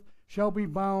earth shall be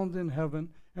bound in heaven,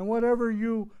 and whatever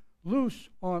you loose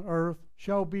on earth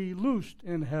shall be loosed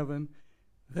in heaven.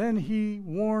 Then he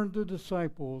warned the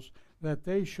disciples that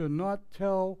they should not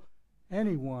tell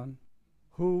anyone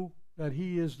that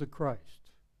he is the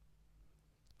Christ.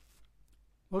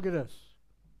 Look at this.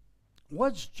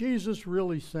 What's Jesus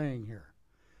really saying here?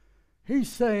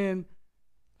 He's saying,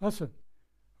 listen,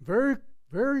 very,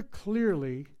 very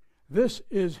clearly, this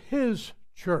is his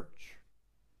church.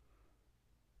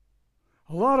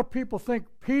 A lot of people think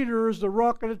Peter is the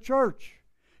rock of the church.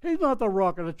 He's not the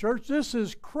rock of the church. This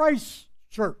is Christ's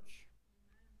church.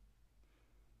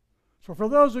 So for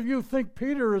those of you who think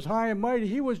Peter is high and mighty,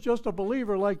 he was just a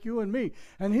believer like you and me.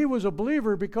 And he was a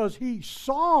believer because he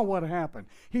saw what happened.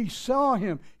 He saw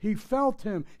him. He felt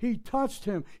him. He touched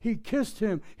him. He kissed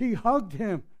him. He hugged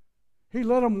him. He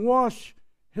let him wash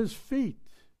his feet.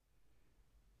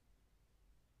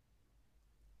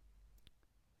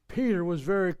 Peter was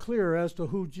very clear as to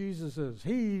who Jesus is.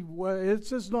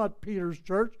 This is not Peter's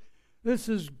church. This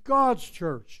is God's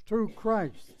church through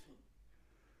Christ.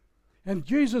 And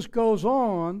Jesus goes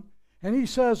on and he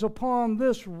says, upon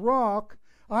this rock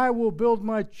I will build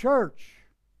my church.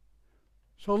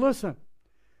 So listen,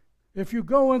 if you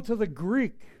go into the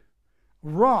Greek,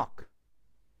 rock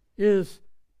is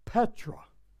Petra.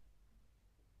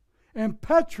 And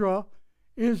Petra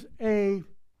is a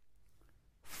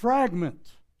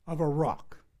fragment of a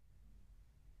rock.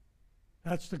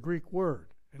 That's the Greek word.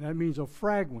 And that means a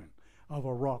fragment of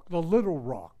a rock, the little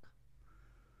rock.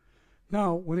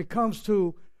 Now, when it comes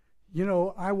to,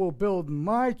 I will build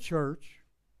my church,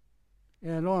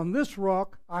 and on this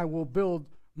rock I will build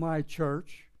my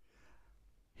church,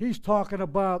 he's talking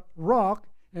about rock,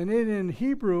 and it in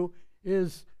Hebrew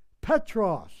is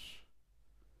Petros,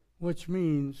 which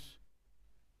means,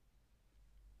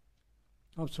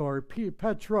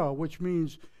 Petra, which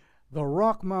means the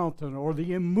rock mountain or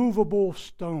the immovable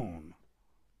stone.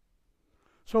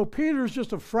 So Peter's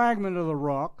just a fragment of the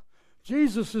rock.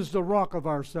 Jesus is the rock of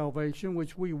our salvation,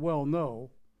 which we well know.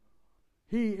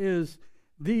 He is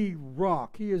the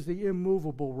rock. He is the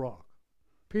immovable rock.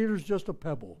 Peter's just a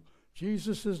pebble.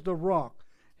 Jesus is the rock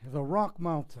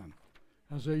mountain,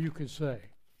 as you could say.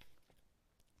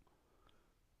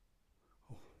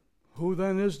 Who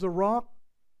then is the rock?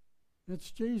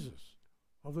 It's Jesus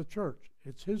of the church.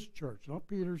 It's his church, not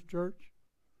Peter's church.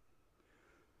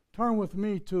 Turn with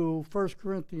me to 1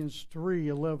 Corinthians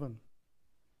 3:11.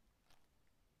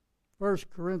 1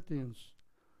 Corinthians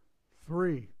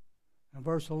 3 and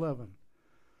verse 11.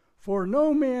 For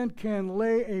no man can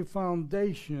lay a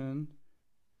foundation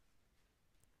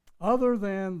other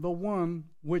than the one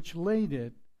which laid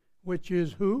it, which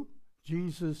is who?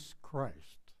 Jesus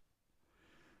Christ.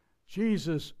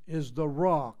 Jesus is the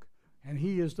rock, and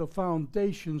he is the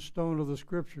foundation stone of the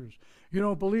Scriptures. You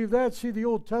don't believe that? See, the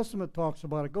Old Testament talks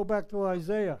about it. Go back to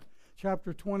Isaiah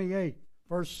chapter 28,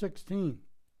 verse 16.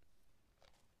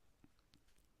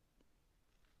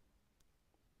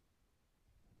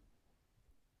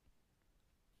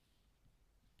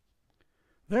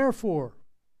 Therefore,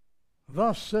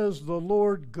 thus says the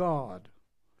Lord God,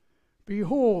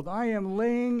 behold, I am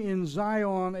laying in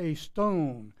Zion a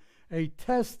stone, a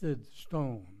tested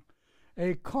stone,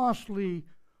 a costly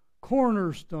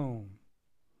cornerstone,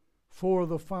 for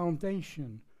the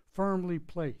foundation firmly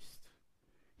placed.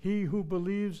 He who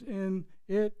believes in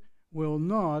it will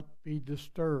not be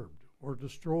disturbed or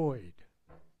destroyed.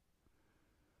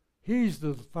 He's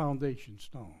the foundation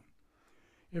stone.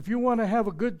 If you want to have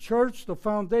a good church, the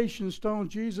foundation stone,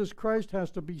 Jesus Christ,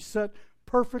 has to be set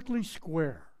perfectly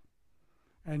square.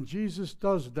 And Jesus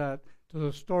does that to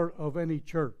the start of any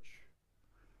church.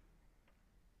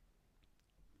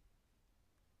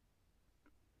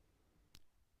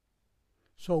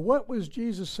 So what was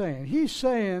Jesus saying? He's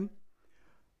saying,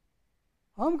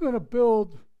 I'm going to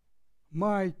build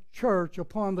my church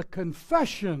upon the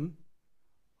confession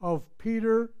of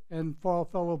Peter and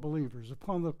fellow believers,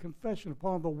 upon the confession,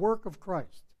 upon the work of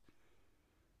Christ.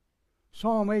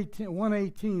 Psalm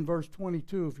 118, verse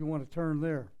 22, if you want to turn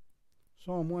there.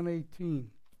 Psalm 118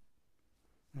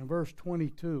 and verse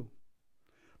 22.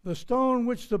 The stone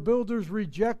which the builders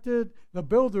rejected, the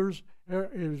builders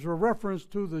is a reference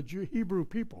to the Hebrew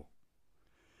people.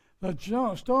 The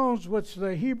stones which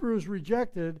the Hebrews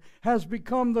rejected has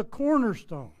become the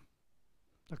cornerstone.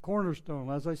 The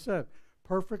cornerstone, as I said,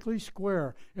 perfectly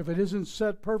square. If it isn't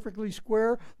set perfectly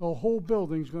square, the whole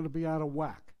building's going to be out of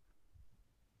whack.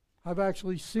 I've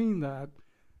actually seen that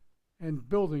in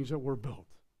buildings that were built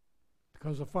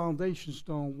because the foundation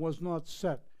stone was not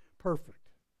set perfect.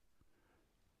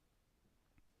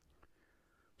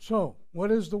 So,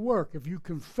 what is the work? If you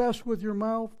confess with your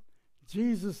mouth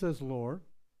Jesus as Lord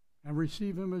and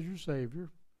receive him as your Savior,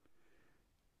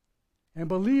 and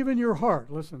believe in your heart,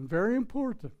 listen, very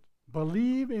important,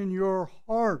 believe in your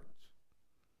heart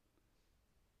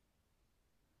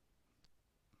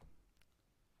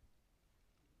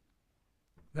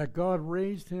that God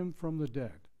raised him from the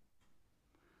dead.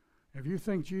 If you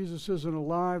think Jesus isn't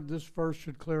alive, this verse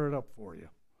should clear it up for you.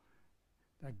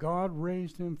 That God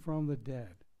raised him from the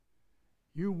dead.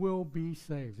 You will be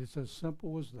saved. It's as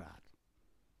simple as that.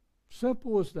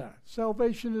 Simple as that.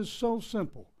 Salvation is so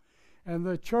simple. And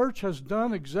the church has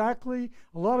done exactly,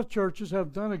 a lot of churches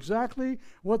have done exactly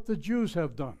what the Jews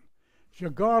have done. So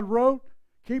God wrote,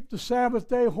 keep the Sabbath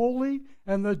day holy,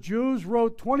 and the Jews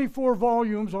wrote 24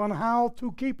 volumes on how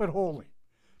to keep it holy.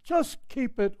 Just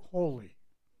keep it holy.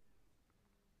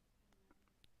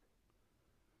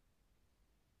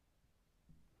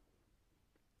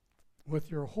 With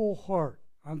your whole heart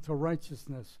unto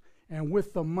righteousness, and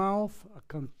with the mouth a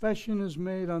confession is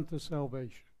made unto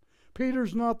salvation.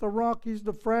 Peter's not the rock, he's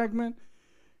the fragment.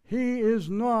 He is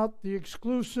not the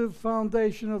exclusive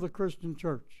foundation of the Christian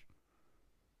church.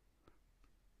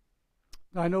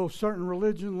 I know certain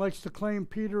religion likes to claim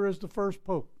Peter as the first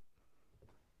pope.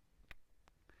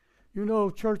 You know,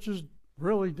 churches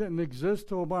really didn't exist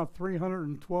till about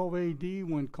 312 AD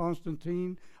when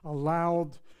Constantine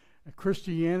allowed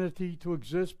Christianity to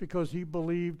exist because he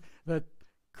believed that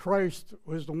Christ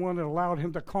was the one that allowed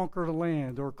him to conquer the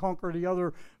land or conquer the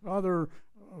other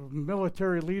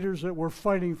military leaders that were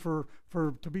fighting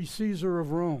to be Caesar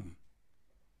of Rome.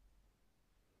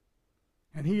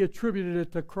 And he attributed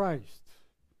it to Christ.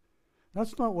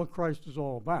 That's not what Christ is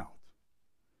all about.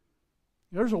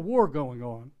 There's a war going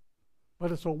on,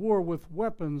 but it's a war with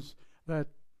weapons that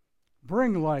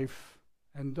bring life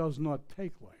and does not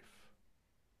take life.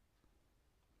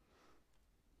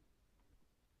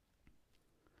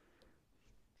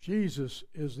 Jesus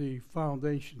is the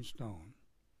foundation stone.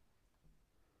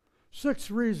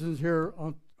 6 reasons here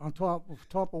on top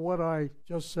of what I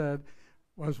just said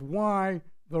was why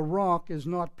the rock is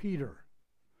not Peter.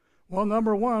 Well,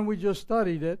 number 1, we just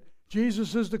studied it.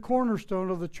 Jesus is the cornerstone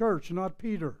of the church, not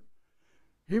Peter.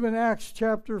 Even Acts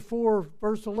chapter 4,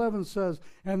 verse 11 says,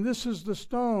 and this is the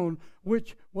stone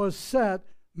which was set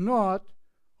not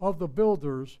of the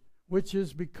builders, which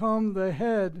is become the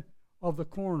head of the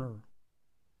corner.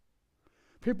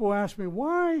 People ask me,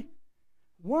 why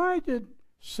did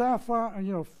Sapphira,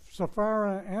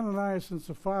 Ananias and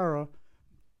Sapphira,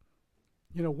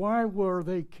 why were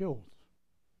they killed?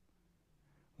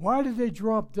 Why did they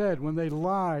drop dead when they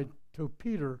lied to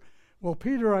Peter? Well,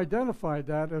 Peter identified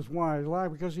that as why they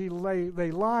lied, because they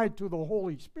lied to the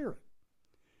Holy Spirit,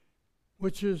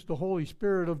 which is the Holy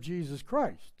Spirit of Jesus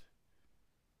Christ.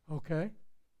 Okay?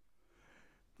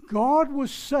 God was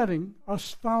setting a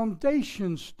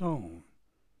foundation stone.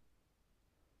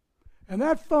 And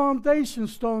that foundation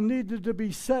stone needed to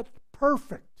be set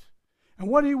perfect. And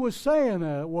what he was saying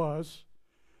was,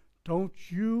 don't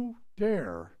you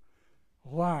dare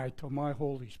lie to my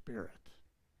Holy Spirit.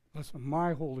 Listen,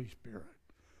 my Holy Spirit.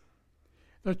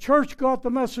 The church got the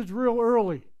message real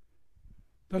early.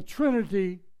 The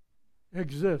Trinity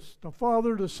exists. The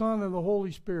Father, the Son, and the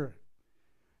Holy Spirit.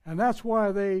 And that's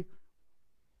why they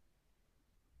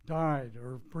died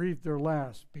or breathed their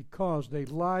last, because they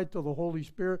lied to the Holy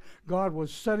Spirit. God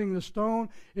was setting the stone.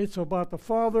 It's about the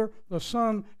Father, the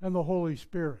Son, and the Holy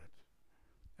Spirit.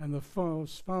 And the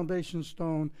foundation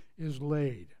stone is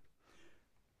laid.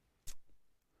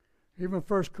 Even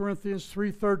 1 Corinthians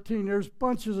 3:13, there's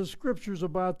bunches of scriptures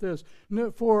about this.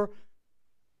 For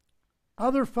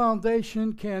other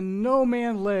foundation can no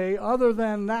man lay other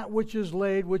than that which is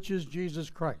laid, which is Jesus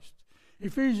Christ.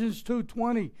 Ephesians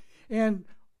 2:20, and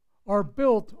are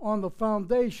built on the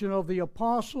foundation of the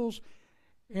apostles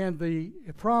and the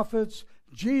prophets,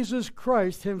 Jesus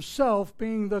Christ himself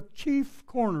being the chief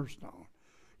cornerstone.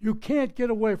 You can't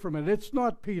get away from it. It's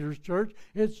not Peter's church.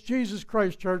 It's Jesus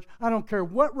Christ's church. I don't care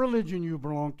what religion you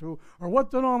belong to or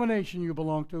what denomination you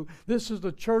belong to. This is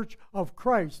the church of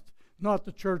Christ, not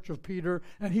the church of Peter,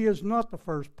 and he is not the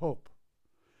first pope.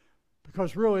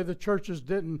 Because really the churches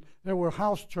there were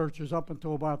house churches up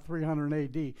until about 300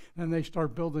 AD. Then they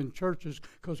start building churches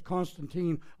because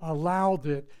Constantine allowed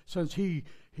it, since he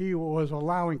was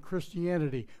allowing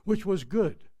Christianity, which was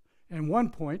good. At one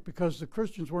point, because the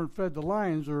Christians weren't fed to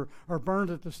lions or burned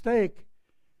at the stake.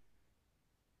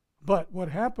 But what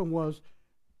happened was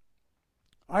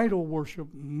idol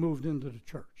worship moved into the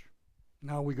church.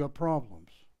 Now we got problems.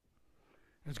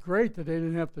 It's great that they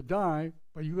didn't have to die,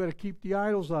 but you got to keep the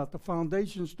idols out. The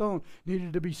foundation stone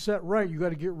needed to be set right. You got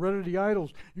to get rid of the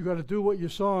idols. You got to do what you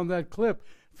saw in that clip.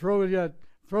 Throw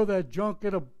that junk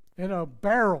in a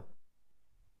barrel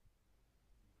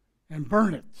and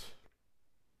burn it.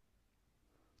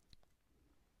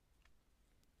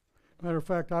 Matter of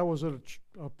fact, I was at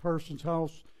a person's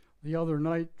house the other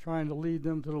night trying to lead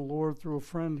them to the Lord through a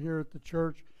friend here at the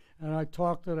church. And I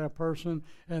talked to that person,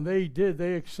 and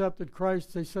they accepted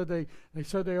Christ. They said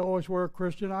they always were a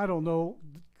Christian. I don't know.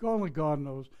 Only God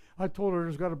knows. I told her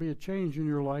there's got to be a change in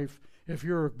your life if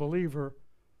you're a believer.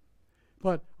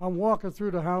 But I'm walking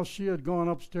through the house. She had gone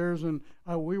upstairs, and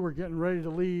we were getting ready to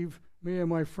leave, me and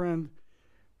my friend.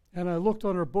 And I looked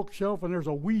on her bookshelf, and there's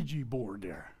a Ouija board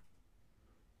there.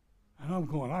 And I'm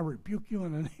going, I rebuke you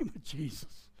in the name of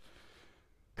Jesus.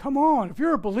 Come on, if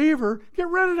you're a believer, get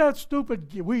rid of that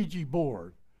stupid Ouija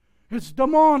board. It's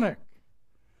demonic.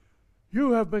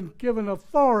 You have been given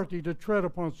authority to tread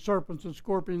upon serpents and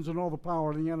scorpions and all the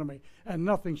power of the enemy, and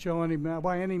nothing shall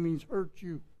by any means hurt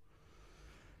you.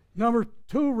 Number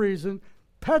 2 reason,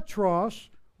 Petros,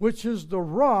 which is the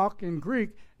rock in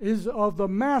Greek, is of the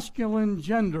masculine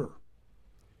gender.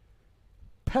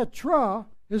 Petra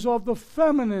is of the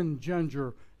feminine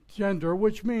gender,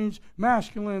 which means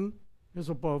masculine is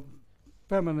above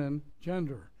feminine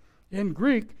gender. In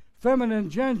Greek, feminine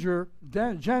gender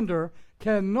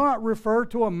cannot refer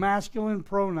to a masculine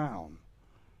pronoun.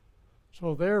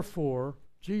 So therefore,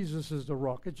 Jesus is the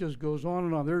rock. It just goes on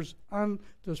and on. There's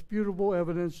undisputable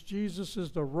evidence. Jesus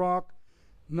is the rock,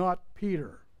 not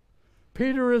Peter.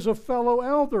 Peter is a fellow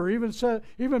elder.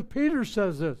 Even Peter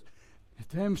says this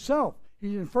to himself.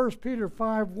 In 1 Peter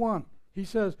 5:1, he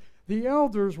says, "The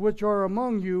elders which are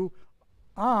among you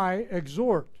I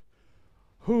exhort,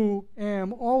 who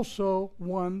am also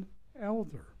one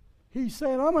elder." He's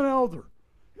saying, I'm an elder.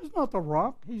 He's not the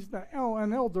rock. He's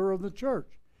an elder of the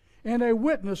church, and a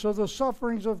witness of the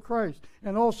sufferings of Christ,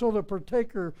 and also the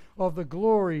partaker of the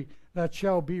glory that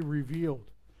shall be revealed.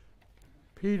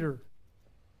 Peter.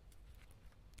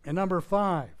 And number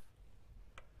 5,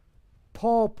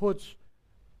 Paul puts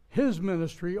his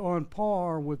ministry on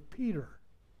par with Peter.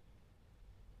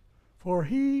 For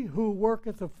he who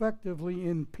worketh effectively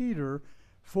in Peter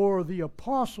for the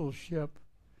apostleship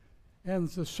and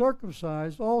the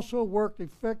circumcised also worked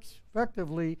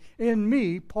effectively in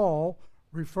me, Paul,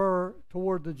 refer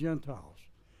toward the Gentiles.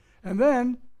 And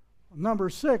then, number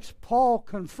 6, Paul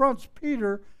confronts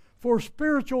Peter for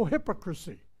spiritual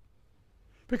hypocrisy,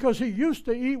 because he used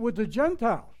to eat with the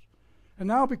Gentiles. And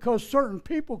now because certain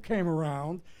people came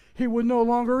around, he would no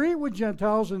longer eat with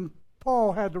Gentiles, and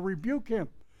Paul had to rebuke him.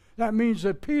 That means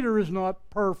that Peter is not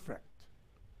perfect.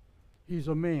 He's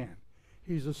a man.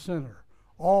 He's a sinner.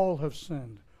 All have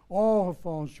sinned. All have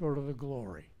fallen short of the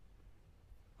glory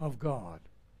of God.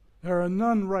 There are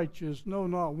none righteous, no,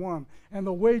 not one. And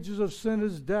the wages of sin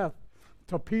is death.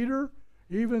 To Peter,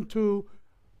 even to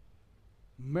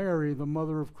Mary, the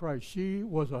mother of Christ, she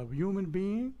was a human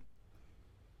being.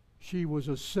 She was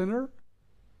a sinner,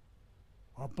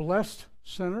 a blessed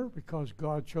sinner, because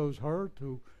God chose her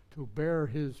to bear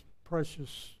his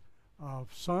precious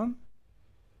son.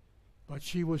 But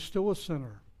she was still a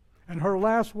sinner. And her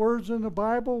last words in the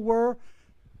Bible were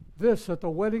this: at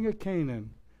the wedding of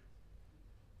Canaan,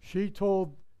 she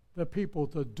told the people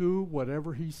to do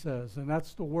whatever he says. And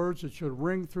that's the words that should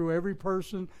ring through every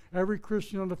person, every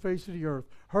Christian on the face of the earth.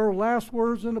 Her last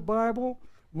words in the Bible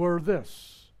were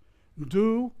this: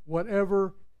 do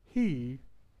whatever he,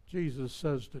 Jesus,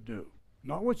 says to do.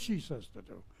 Not what she says to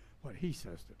do, what he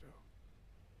says to do.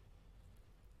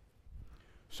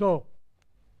 So,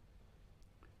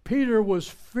 Peter was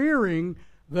fearing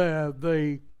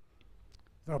the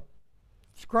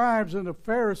scribes and the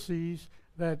Pharisees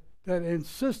that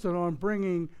insisted on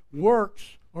bringing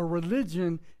works or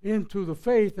religion into the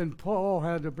faith, and Paul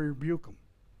had to rebuke them.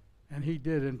 And he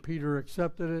did, and Peter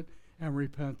accepted it and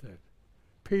repented.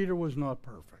 Peter was not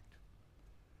perfect.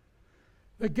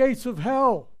 The gates of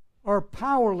hell are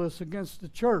powerless against the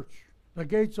church. The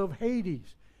gates of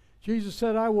Hades. Jesus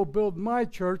said, I will build my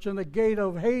church, and the gate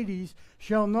of Hades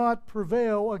shall not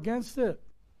prevail against it.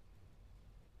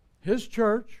 His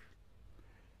church,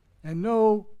 and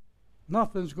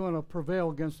nothing's going to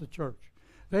prevail against the church.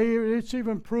 It's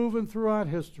even proven throughout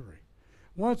history.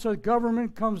 Once a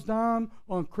government comes down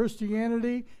on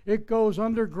Christianity, it goes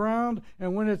underground,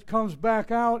 and when it comes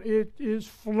back out, it is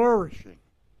flourishing.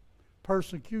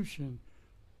 Persecution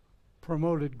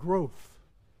promoted growth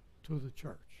to the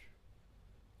church.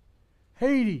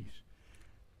 Hades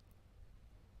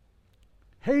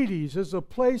is a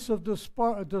place of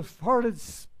departed,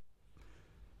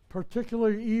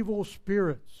 particularly evil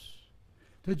spirits.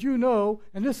 Did you know,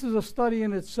 and this is a study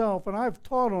in itself, and I've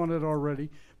taught on it already,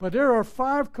 but there are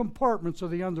 5 compartments of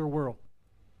the underworld.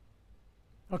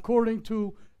 According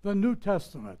to the New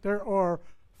Testament, there are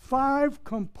 5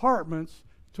 compartments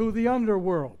to the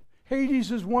underworld.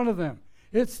 Hades is one of them.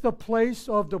 It's the place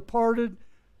of departed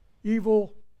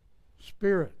evil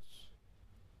spirits.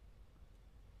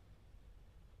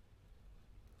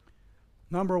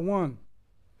 Number 1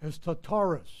 is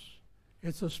Tartarus.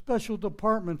 It's a special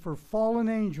department for fallen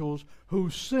angels who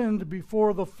sinned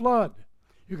before the flood.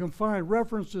 You can find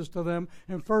references to them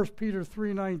in 1 Peter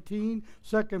 3:19,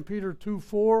 2 Peter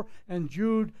 2:4, and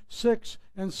Jude 6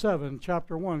 and 7,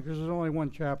 chapter 1, because there's only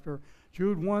one chapter.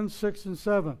 Jude 1, 6, and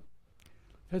 7.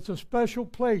 It's a special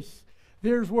place.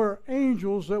 There's where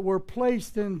angels that were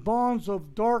placed in bonds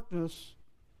of darkness,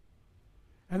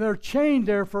 and they're chained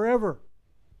there forever.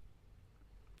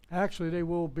 Actually, they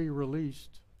will be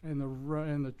released in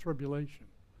the tribulation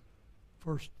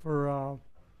for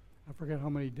I forget how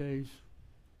many days.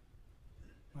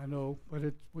 I know, but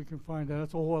we can find that.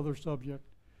 That's a whole other subject.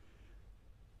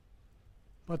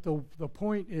 But the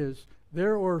point is,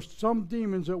 there were some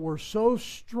demons that were so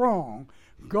strong,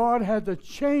 God had to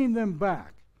chain them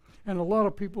back. And a lot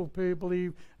of people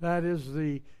believe that is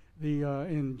the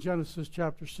in Genesis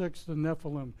chapter 6, the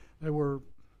Nephilim. They were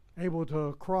able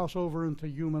to cross over into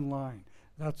human line.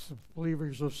 That's the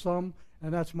believers of some,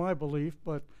 and that's my belief,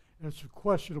 but it's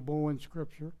questionable in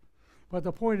Scripture. But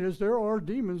the point is, there are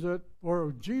demons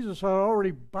or Jesus had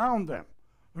already bound them.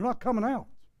 They're not coming out.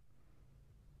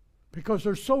 Because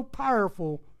they're so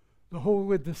powerful,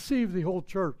 would deceive the whole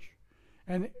church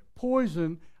and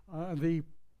poison the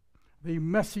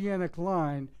messianic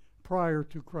line prior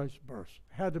to Christ's birth.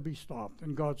 Had to be stopped,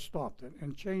 and God stopped it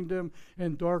and chained them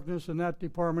in darkness, and that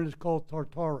department is called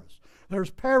Tartarus. There's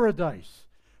paradise,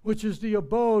 which is the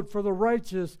abode for the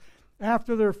righteous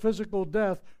after their physical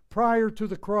death prior to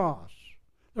the cross.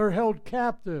 They're held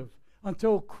captive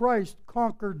until Christ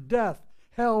conquered death,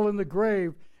 hell, and the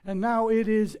grave, and now it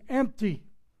is empty.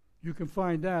 You can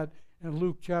find that in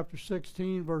Luke chapter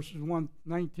 16, verses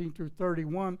 19 through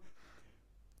 31.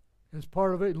 As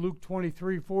part of it, Luke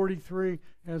 23:43,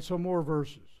 and some more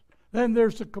verses. Then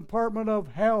there's the compartment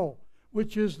of hell,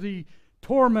 which is the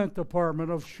torment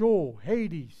department of Sheol,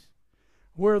 Hades,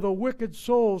 where the wicked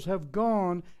souls have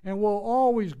gone and will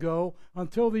always go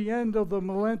until the end of the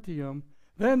millennium.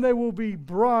 Then they will be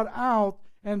brought out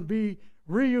and be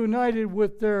reunited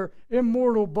with their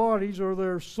immortal bodies or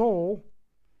their soul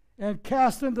and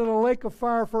cast into the lake of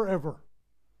fire forever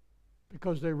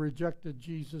because they rejected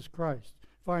Jesus Christ.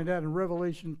 Find that in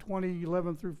Revelation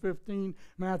 20:11 through 15,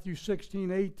 Matthew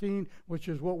 16:18, which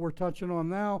is what we're touching on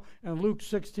now, and Luke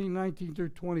 16:19 through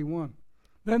 21.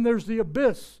 Then there's the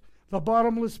abyss, the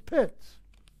bottomless pit.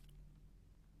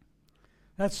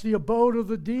 That's the abode of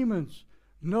the demons.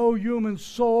 No human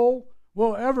soul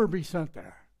will ever be sent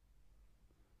there.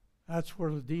 That's where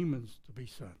the demons to be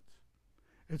sent.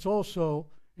 It's also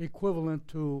equivalent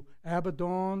to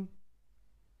Abaddon,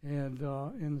 and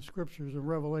in the scriptures in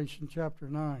Revelation chapter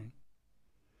 9.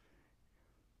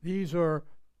 These are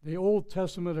the Old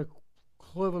Testament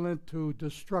equivalent to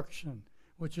destruction,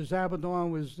 which is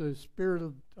Abaddon was the spirit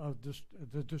of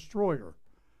the destroyer.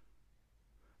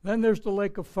 Then there's the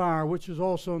lake of fire, which is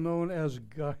also known as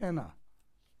Gehenna.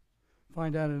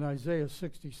 Find that in Isaiah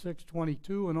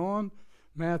 66:22 and on,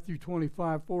 Matthew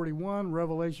 25:41,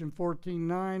 Revelation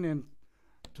 14:9 and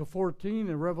to 14,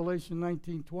 and Revelation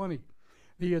 19:20.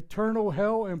 The eternal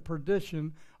hell and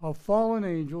perdition of fallen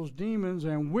angels, demons,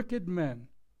 and wicked men.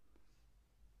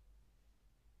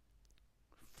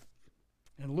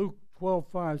 And Luke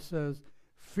 12:5 says,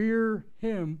 fear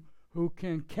him who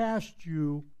can cast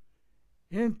you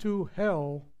into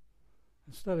hell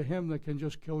instead of him that can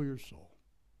just kill your soul.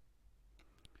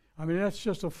 I mean, that's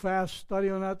just a fast study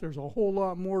on that. There's a whole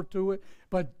lot more to it.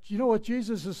 But you know what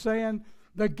Jesus is saying?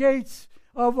 The gates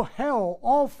of hell,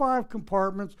 all 5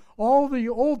 compartments, all the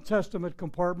Old Testament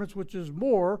compartments, which is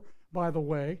more, by the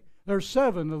way. There's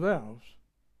 7 of those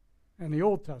in the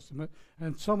Old Testament,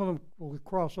 and some of them will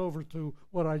cross over to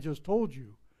what I just told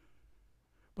you.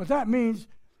 But that means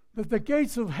that the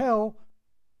gates of hell,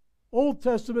 Old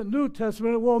Testament, New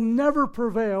Testament, will never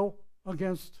prevail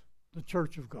against the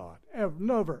church of God. Ever,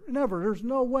 never, never. There's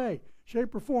no way,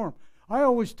 shape, or form. I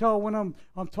always tell when I'm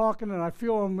talking and I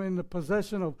feel I'm in the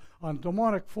possession of a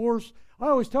demonic force, I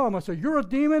always tell them, I say, you're a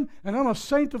demon and I'm a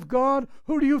saint of God.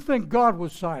 Who do you think God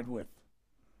would side with?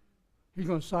 He's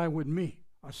going to side with me,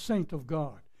 a saint of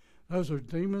God. Those are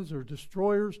demons, they're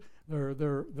destroyers,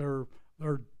 they've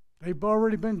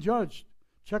already been judged.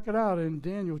 Check it out in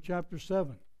Daniel chapter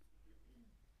 7.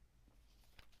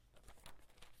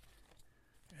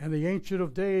 And the Ancient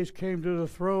of Days came to the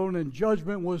throne, and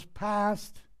judgment was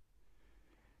passed.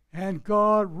 And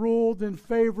God ruled in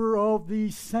favor of the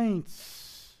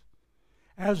saints,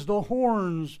 as the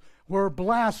horns were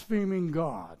blaspheming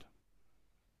God.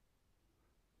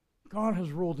 God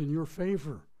has ruled in your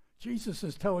favor. Jesus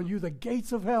is telling you the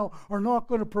gates of hell are not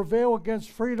going to prevail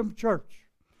against Freedom Church,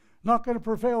 not going to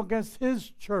prevail against His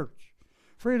church.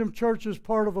 Freedom Church is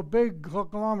part of a big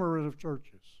conglomerate of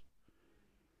churches.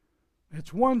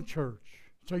 It's one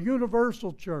church. It's a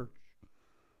universal church.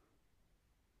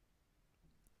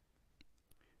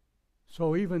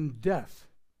 So even death,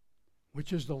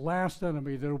 which is the last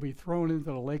enemy that will be thrown into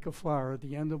the lake of fire at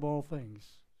the end of all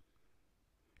things,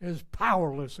 is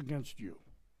powerless against you.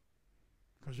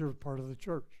 because you're part of the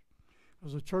church.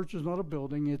 Because the church is not a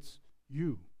building, it's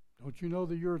you. Don't you know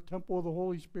that you're a temple of the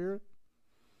Holy Spirit?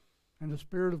 And the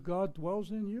Spirit of God dwells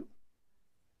in you?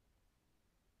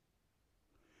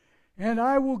 And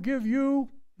I will give you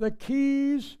the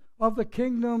keys of the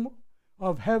kingdom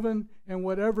of heaven, and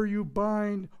whatever you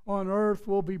bind on earth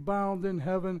will be bound in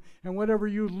heaven, and whatever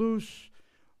you loose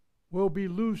will be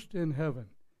loosed in heaven.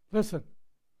 Listen,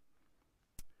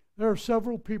 there are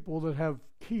several people that have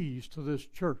keys to this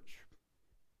church.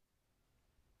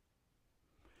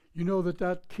 You know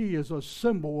that key is a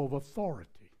symbol of authority.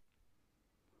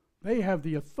 They have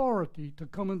the authority to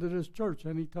come into this church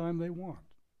anytime they want.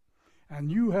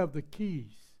 And you have the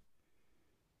keys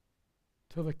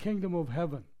to the kingdom of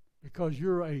heaven because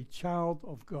you're a child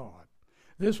of God.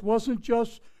 This wasn't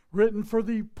just written for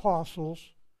the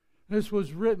apostles. This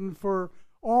was written for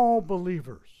all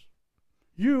believers.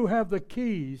 You have the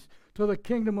keys to the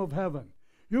kingdom of heaven.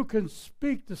 You can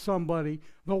speak to somebody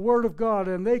the Word of God,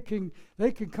 and they can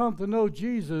come to know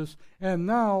Jesus, and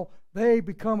now they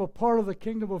become a part of the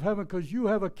kingdom of heaven because you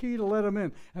have a key to let them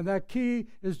in, and that key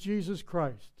is Jesus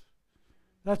Christ.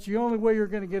 That's the only way you're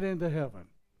going to get into heaven.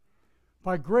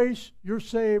 By grace, you're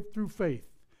saved through faith,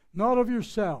 not of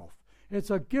yourself. It's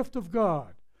a gift of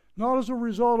God, not as a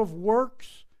result of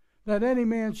works that any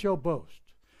man shall boast.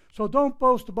 So don't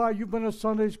boast about you've been a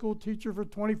Sunday school teacher for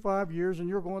 25 years and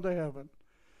you're going to heaven.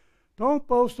 Don't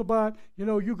boast about,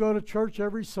 you go to church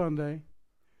every Sunday.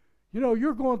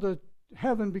 You're going to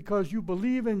heaven because you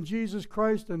believe in Jesus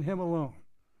Christ and Him alone.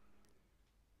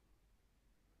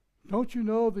 Don't you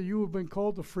know that you have been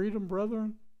called to freedom,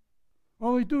 brethren?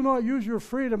 Only do not use your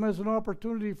freedom as an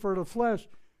opportunity for the flesh,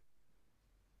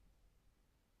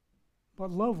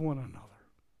 but love one another.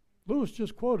 Lewis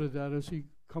just quoted that as he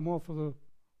come off of the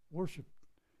worship.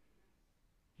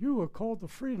 You are called to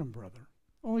freedom, brother.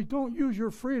 Only don't use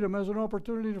your freedom as an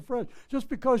opportunity to fret. Just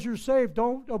because you're saved,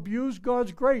 don't abuse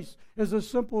God's grace. It's as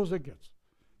simple as it gets.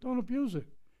 Don't abuse it.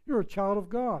 You're a child of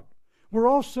God. We're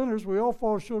all sinners. We all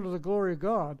fall short of the glory of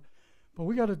God. But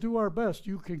we got to do our best.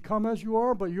 You can come as you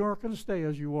are, but you aren't going to stay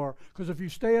as you are. Because if you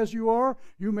stay as you are,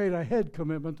 you made a head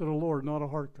commitment to the Lord, not a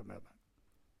heart commitment.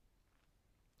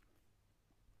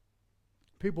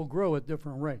 People grow at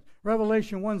different rates.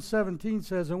 Revelation 1:17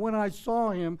 says, "And when I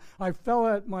saw him, I fell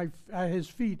at his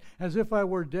feet as if I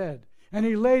were dead. And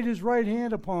he laid his right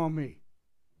hand upon me.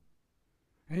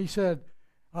 And he said,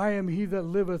 I am he that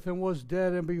liveth and was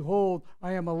dead, and behold,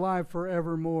 I am alive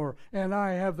forevermore. And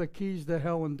I have the keys to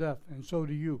hell and death, and so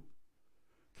do you."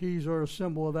 Keys are a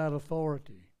symbol of that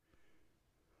authority.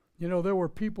 There were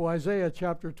people, Isaiah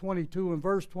chapter 22 and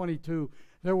verse 22,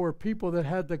 there were people that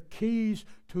had the keys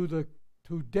to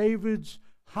David's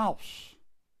house.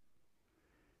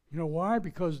 You know why?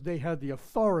 Because they had the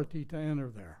authority to enter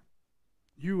there.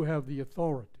 You have the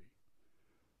authority.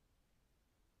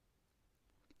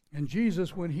 And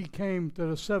Jesus, when he came to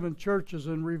the 7 churches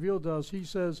and revealed to us, he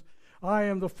says, I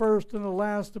am the first and the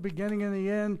last, the beginning and the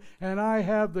end, and I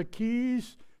have the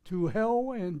keys to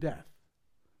hell and death.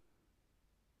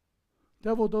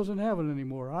 Devil doesn't have it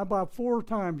anymore. About 4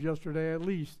 times yesterday at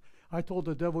least, I told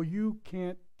the devil, you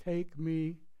can't take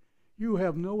me. You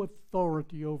have no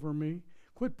authority over me.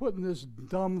 Quit putting this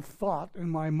dumb thought in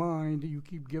my mind that you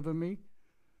keep giving me,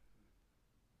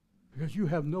 because you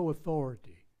have no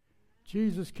authority.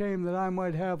 Jesus came that I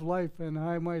might have life and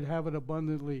I might have it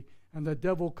abundantly. And the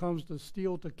devil comes to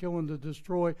steal, to kill, and to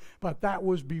destroy. But that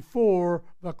was before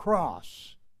the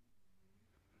cross.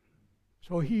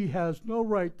 So he has no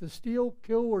right to steal,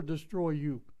 kill, or destroy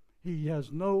you. He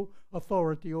has no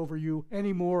authority over you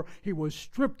anymore. He was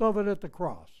stripped of it at the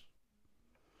cross.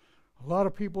 A lot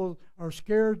of people are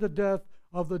scared to death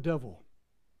of the devil.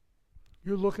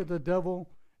 You look at the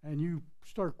devil and you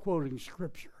start quoting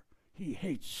Scripture. He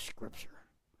hates Scripture.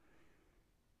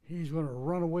 He's going to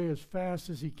run away as fast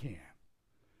as he can.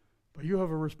 But you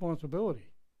have a responsibility.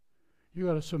 You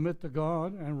got to submit to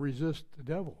God and resist the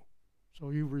devil. So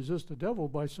you resist the devil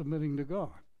by submitting to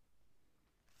God.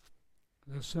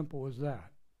 As simple as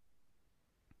that.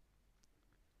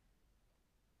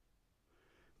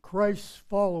 Christ's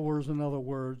followers, in other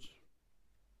words,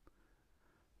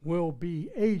 will be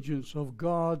agents of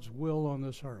God's will on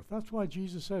this earth. That's why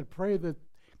Jesus said, pray that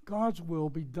God's will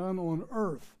be done on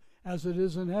earth as it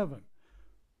is in heaven.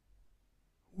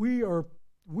 We are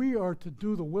to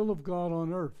do the will of God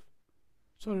on earth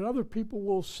so that other people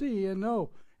will see and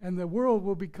know, and the world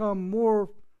will become more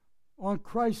on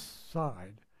Christ's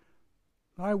side.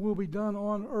 Thy will be done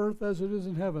on earth as it is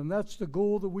in heaven. That's the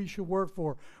goal that we should work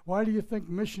for. Why do you think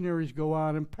missionaries go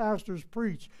out and pastors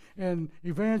preach and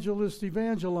evangelists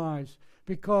evangelize?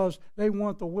 because they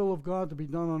want the will of God to be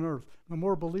done on earth. The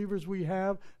more believers we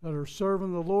have that are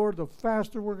serving the Lord, the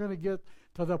faster we're going to get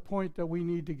to the point that we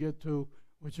need to get to,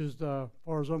 which is, as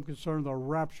far as I'm concerned, the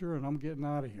rapture, and I'm getting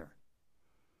out of here.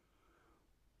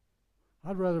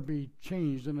 I'd rather be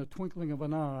changed in a twinkling of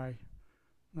an eye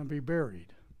than be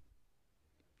buried.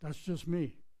 That's just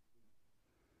me.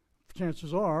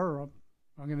 Chances are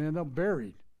I'm going to end up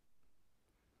buried.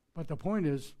 But the point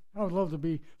is, I would love to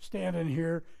be standing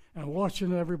here and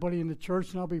watching everybody in the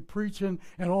church, and I'll be preaching,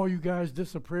 and all you guys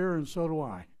disappear, and so do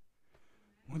I.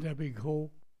 Wouldn't that be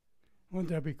cool? Wouldn't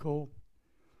that be cool?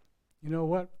 You know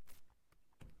what?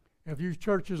 If you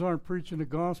churches aren't preaching the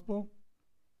gospel,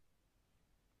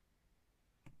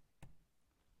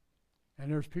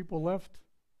 and there's people left,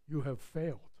 you have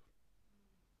failed.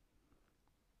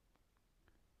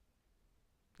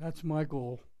 That's my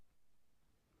goal.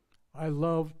 I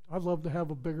love to have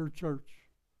a bigger church,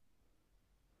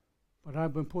 but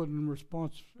I've been put in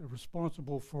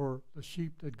responsible for the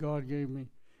sheep that God gave me,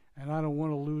 and I don't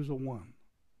want to lose a one.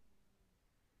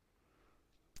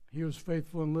 He was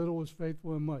faithful in little, was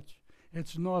faithful in much.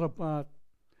 It's not about,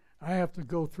 I have to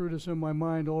go through this in my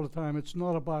mind all the time. It's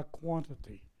not about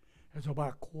quantity. It's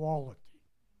about quality.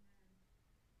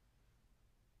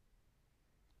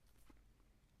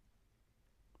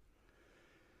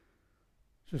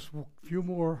 Just a few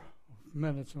more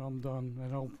minutes and I'm done,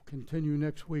 and I'll continue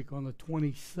next week on the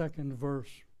 22nd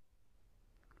verse.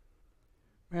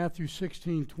 Matthew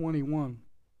 16:21.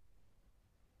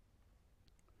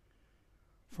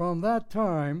 From that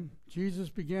time, Jesus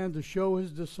began to show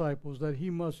his disciples that he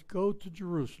must go to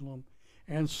Jerusalem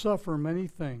and suffer many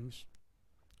things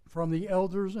from the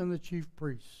elders and the chief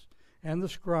priests and the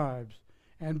scribes,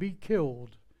 and be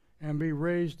killed and be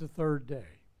raised the third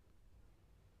day.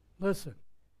 Listen.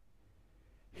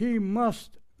 He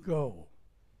must go.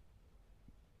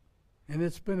 And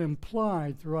it's been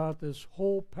implied throughout this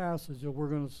whole passage that we're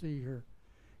going to see here.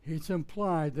 It's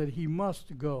implied that he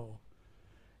must go.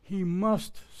 He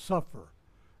must suffer.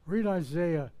 Read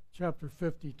Isaiah chapter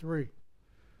 53.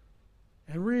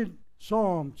 And read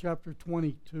Psalm chapter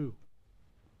 22.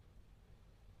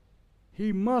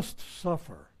 He must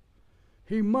suffer.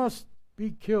 He must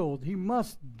be killed. He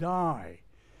must die.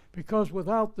 Because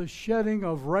without the shedding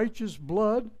of righteous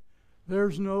blood,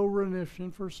 there's no remission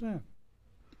for sin.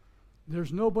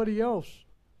 There's nobody else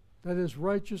that is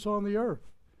righteous on the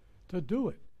earth to do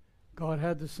it. God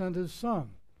had to send his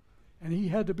Son, and he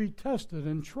had to be tested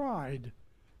and tried,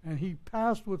 and he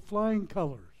passed with flying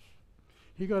colors.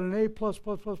 He got an A+++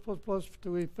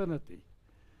 to infinity.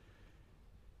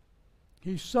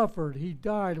 He suffered, he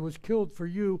died, was killed for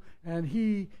you, and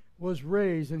he was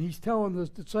raised. And he's telling the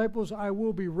disciples, I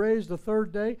will be raised the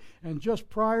third day. And just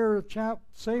prior,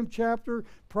 same chapter,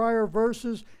 prior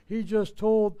verses, he just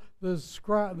told the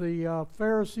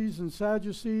Pharisees and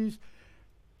Sadducees,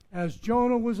 as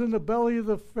Jonah was in the belly of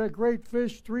the great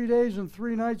fish 3 days and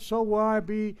 3 nights, so will I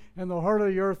be in the heart of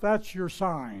the earth. That's your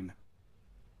sign.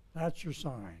 That's your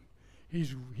sign.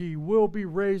 He will be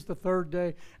raised the third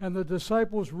day. And the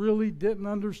disciples really didn't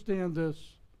understand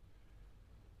this.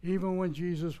 Even when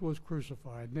Jesus was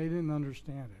crucified, they didn't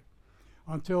understand it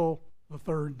until the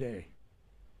third day.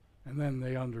 And then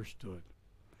they understood.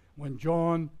 When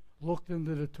John looked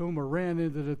into the tomb or ran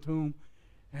into the tomb,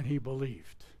 and he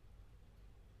believed.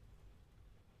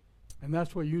 And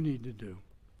that's what you need to do.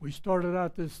 We started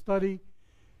out this study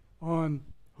on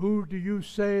who do you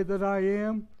say that I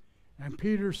am? And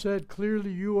Peter said,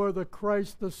 clearly you are the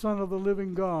Christ, the Son of the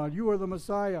living God. You are the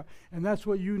Messiah. And that's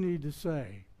what you need to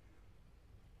say.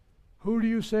 Who do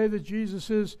you say that Jesus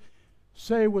is?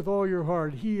 Say with all your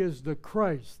heart, he is the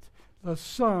Christ, the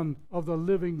Son of the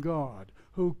living God,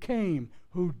 who came,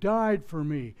 who died for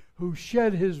me, who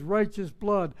shed his righteous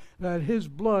blood, that his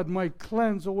blood might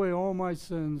cleanse away all my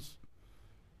sins,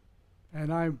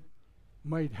 and I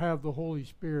might have the Holy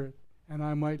Spirit, and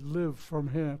I might live for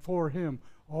him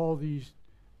all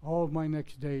of my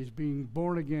next days, being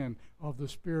born again of the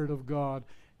Spirit of God,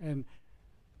 and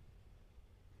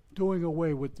doing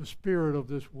away with the spirit of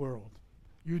this world.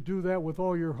 You do that with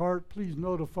all your heart, please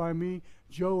notify me,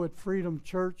 Joe at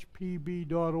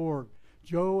freedomchurchpb.org.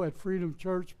 Joe at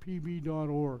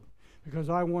freedomchurchpb.org. Because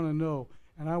I want to know,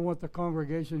 and I want the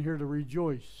congregation here to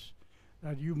rejoice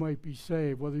that you might be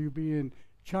saved, whether you be in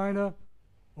China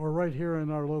or right here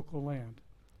in our local land.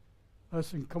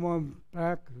 Listen, come on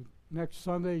back next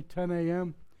Sunday, 10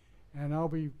 a.m., and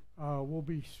we'll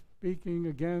be speaking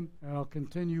again, and I'll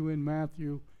continue in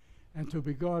Matthew. And to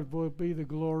be God will be the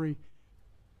glory.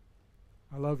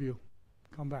 I love you.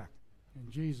 Come back. In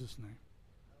Jesus' name.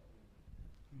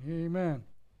 Amen.